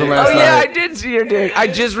skinny dipping last Oh night. yeah, I did see your dick. I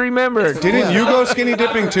just remembered. Didn't you go skinny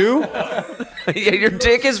dipping too? Yeah, your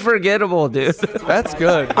dick is forgettable, dude. That's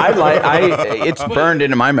good. It's burned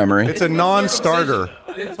into my memory. It's a non-starter.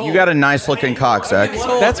 You got a nice looking cock, Zach.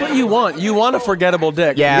 That's what you want. You want a forgettable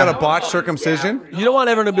dick. Yeah. You got a botched circumcision? You don't want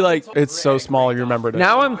everyone to be like, it's so small, you remembered it.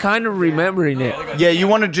 Now I'm kind of remembering it. Yeah, you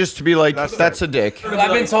want to just to be like, that's a dick.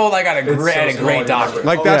 I've been told I got a great doctor.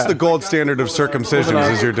 Like that's the gold standard of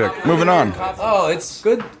circumcisions is your dick. Moving on. Oh, it's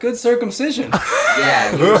good circumcision.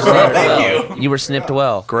 Yeah, Thank you. You were snipped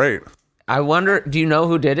well. Great. I wonder, do you know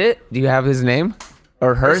who did it? Do you have his name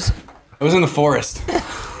or hers? It was in the forest.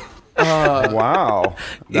 Wow.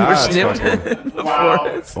 You were snipped in the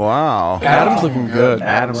forest. Wow. Adam's looking good.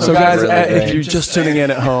 So guys, really if great. you're just tuning in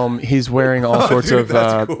at home, he's wearing all sorts of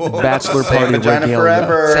bachelor Same party vagina regalia.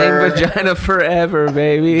 forever. Same vagina forever,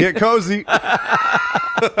 baby. Get cozy.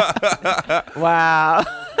 Wow.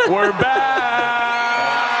 We're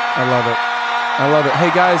back. I love it. Hey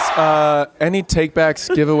guys, any takebacks,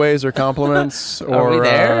 giveaways, or compliments, or Are we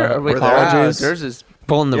there? Are we apologies? There's is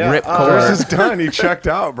pulling the Yeah, rip Yours cord. is done. He checked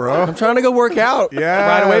out, bro. I'm trying to go work out. Yeah.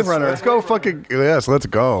 Ride a wave runner. Let's go fucking. Yes, let's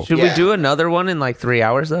go. Should we do another one in like 3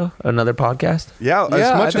 hours though? Another podcast? Yeah, Yeah,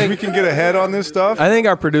 as much I as think- we can get ahead on this stuff. I think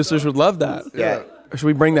our producers would love that. Yeah. Should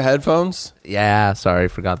we bring the headphones? Yeah, sorry,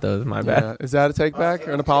 forgot those. My bad. Yeah. Is that a take back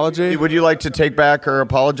or an apology? Would you like to take back or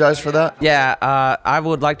apologize for that? Yeah, I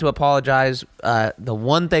would like to apologize. The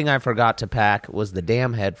one thing I forgot to pack was the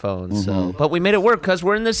damn headphones. So, but we made it work because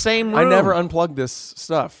we're in the same room. I never unplugged this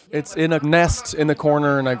stuff. It's in a nest in the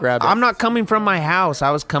corner, and I grabbed it. I'm not coming from my house.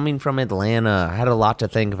 I was coming from Atlanta. I had a lot to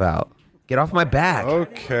think about. Get off my back.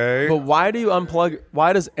 Okay. But why do you unplug?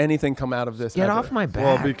 Why does anything come out of this? Get ever? off my back.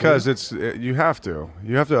 Well, because you have to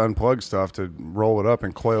unplug stuff to roll it up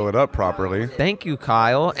and coil it up properly. Thank you,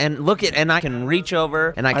 Kyle. And and I can reach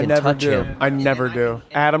over and I can never touch do. him. I never do.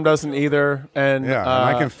 Adam doesn't either. And Yeah, and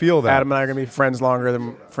I can feel that. Adam and I are gonna be friends longer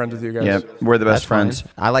than friends with you guys. Yeah, we're the best friends.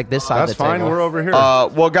 I like this side That's of the fine. table. We're over here.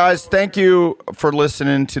 Well, guys, thank you for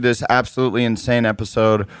listening to this absolutely insane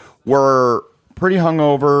episode. We're pretty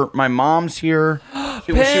hungover. My mom's here.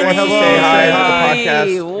 She wants to say hi to the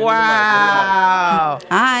podcast. Wow.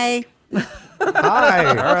 Hi. Hi.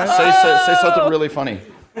 All right. Say something really funny.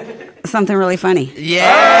 Something really funny.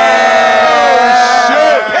 Yeah.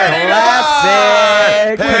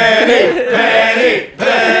 Classic.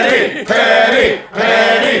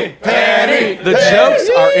 The jokes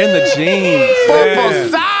are in the jeans.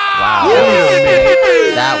 Wow.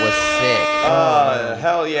 That was sick.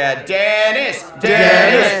 Hell yeah. Dennis.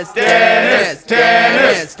 That's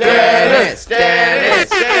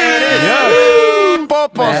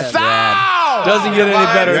rad. Doesn't get any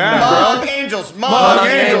better than that, Mug angels, mug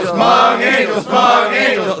angels, mug angels, mug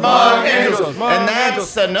angels, mug angels. And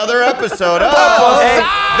that's another episode of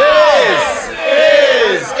This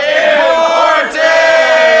Is Important.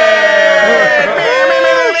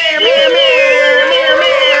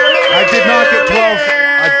 I did not get 12.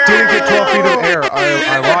 I didn't get 12 feet of air.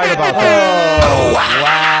 I lied about that. Oh, wow.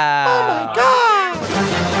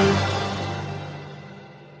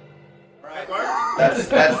 That's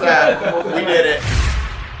that. We did it.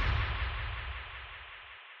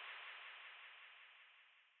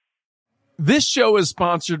 This show is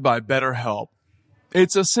sponsored by BetterHelp.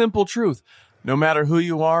 It's a simple truth. No matter who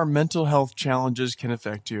you are, mental health challenges can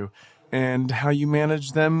affect you, and how you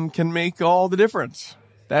manage them can make all the difference.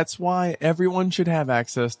 That's why everyone should have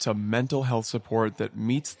access to mental health support that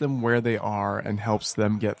meets them where they are and helps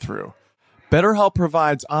them get through. BetterHelp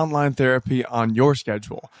provides online therapy on your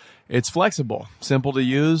schedule. It's flexible, simple to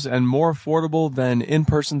use, and more affordable than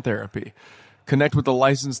in-person therapy. Connect with a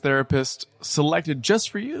licensed therapist selected just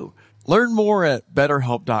for you. Learn more at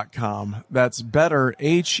BetterHelp.com. That's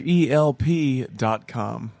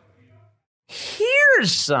BetterHelp.com.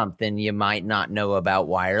 Here's something you might not know about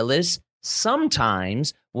wireless.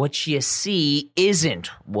 Sometimes what you see isn't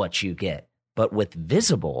what you get. But with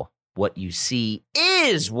Visible, what you see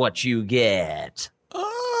is what you get.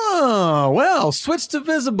 Oh, well, switch to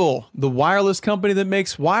Visible, the wireless company that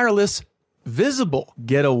makes wireless Visible.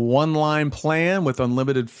 Get a one-line plan with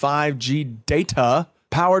unlimited 5G data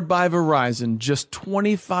powered by Verizon. Just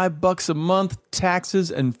 $25 a month,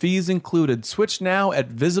 taxes and fees included. Switch now at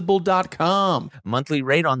Visible.com. Monthly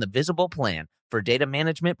rate on the Visible plan. For data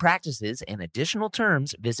management practices and additional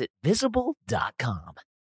terms, visit Visible.com.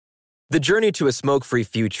 The journey to a smoke-free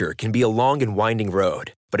future can be a long and winding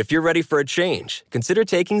road. But if you're ready for a change, consider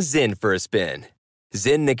taking Zyn for a spin.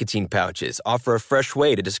 Zyn nicotine pouches offer a fresh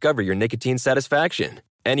way to discover your nicotine satisfaction.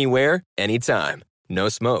 Anywhere, anytime. No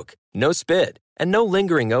smoke, no spit, and no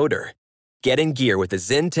lingering odor. Get in gear with the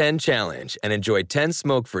Zyn 10 Challenge and enjoy 10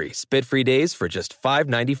 smoke-free, spit-free days for just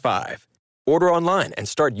 $5.95. Order online and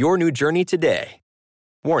start your new journey today.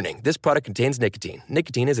 Warning, this product contains nicotine.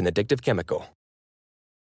 Nicotine is an addictive chemical.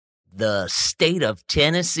 The state of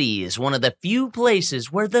Tennessee is one of the few places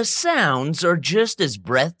where the sounds are just as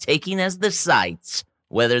breathtaking as the sights.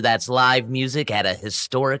 Whether that's live music at a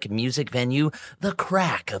historic music venue, the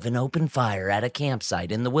crack of an open fire at a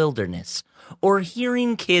campsite in the wilderness, or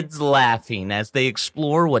hearing kids laughing as they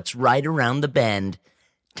explore what's right around the bend,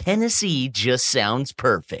 Tennessee just sounds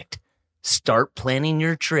perfect. Start planning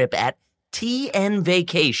your trip at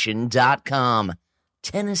tnvacation.com.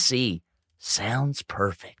 Tennessee sounds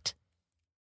perfect.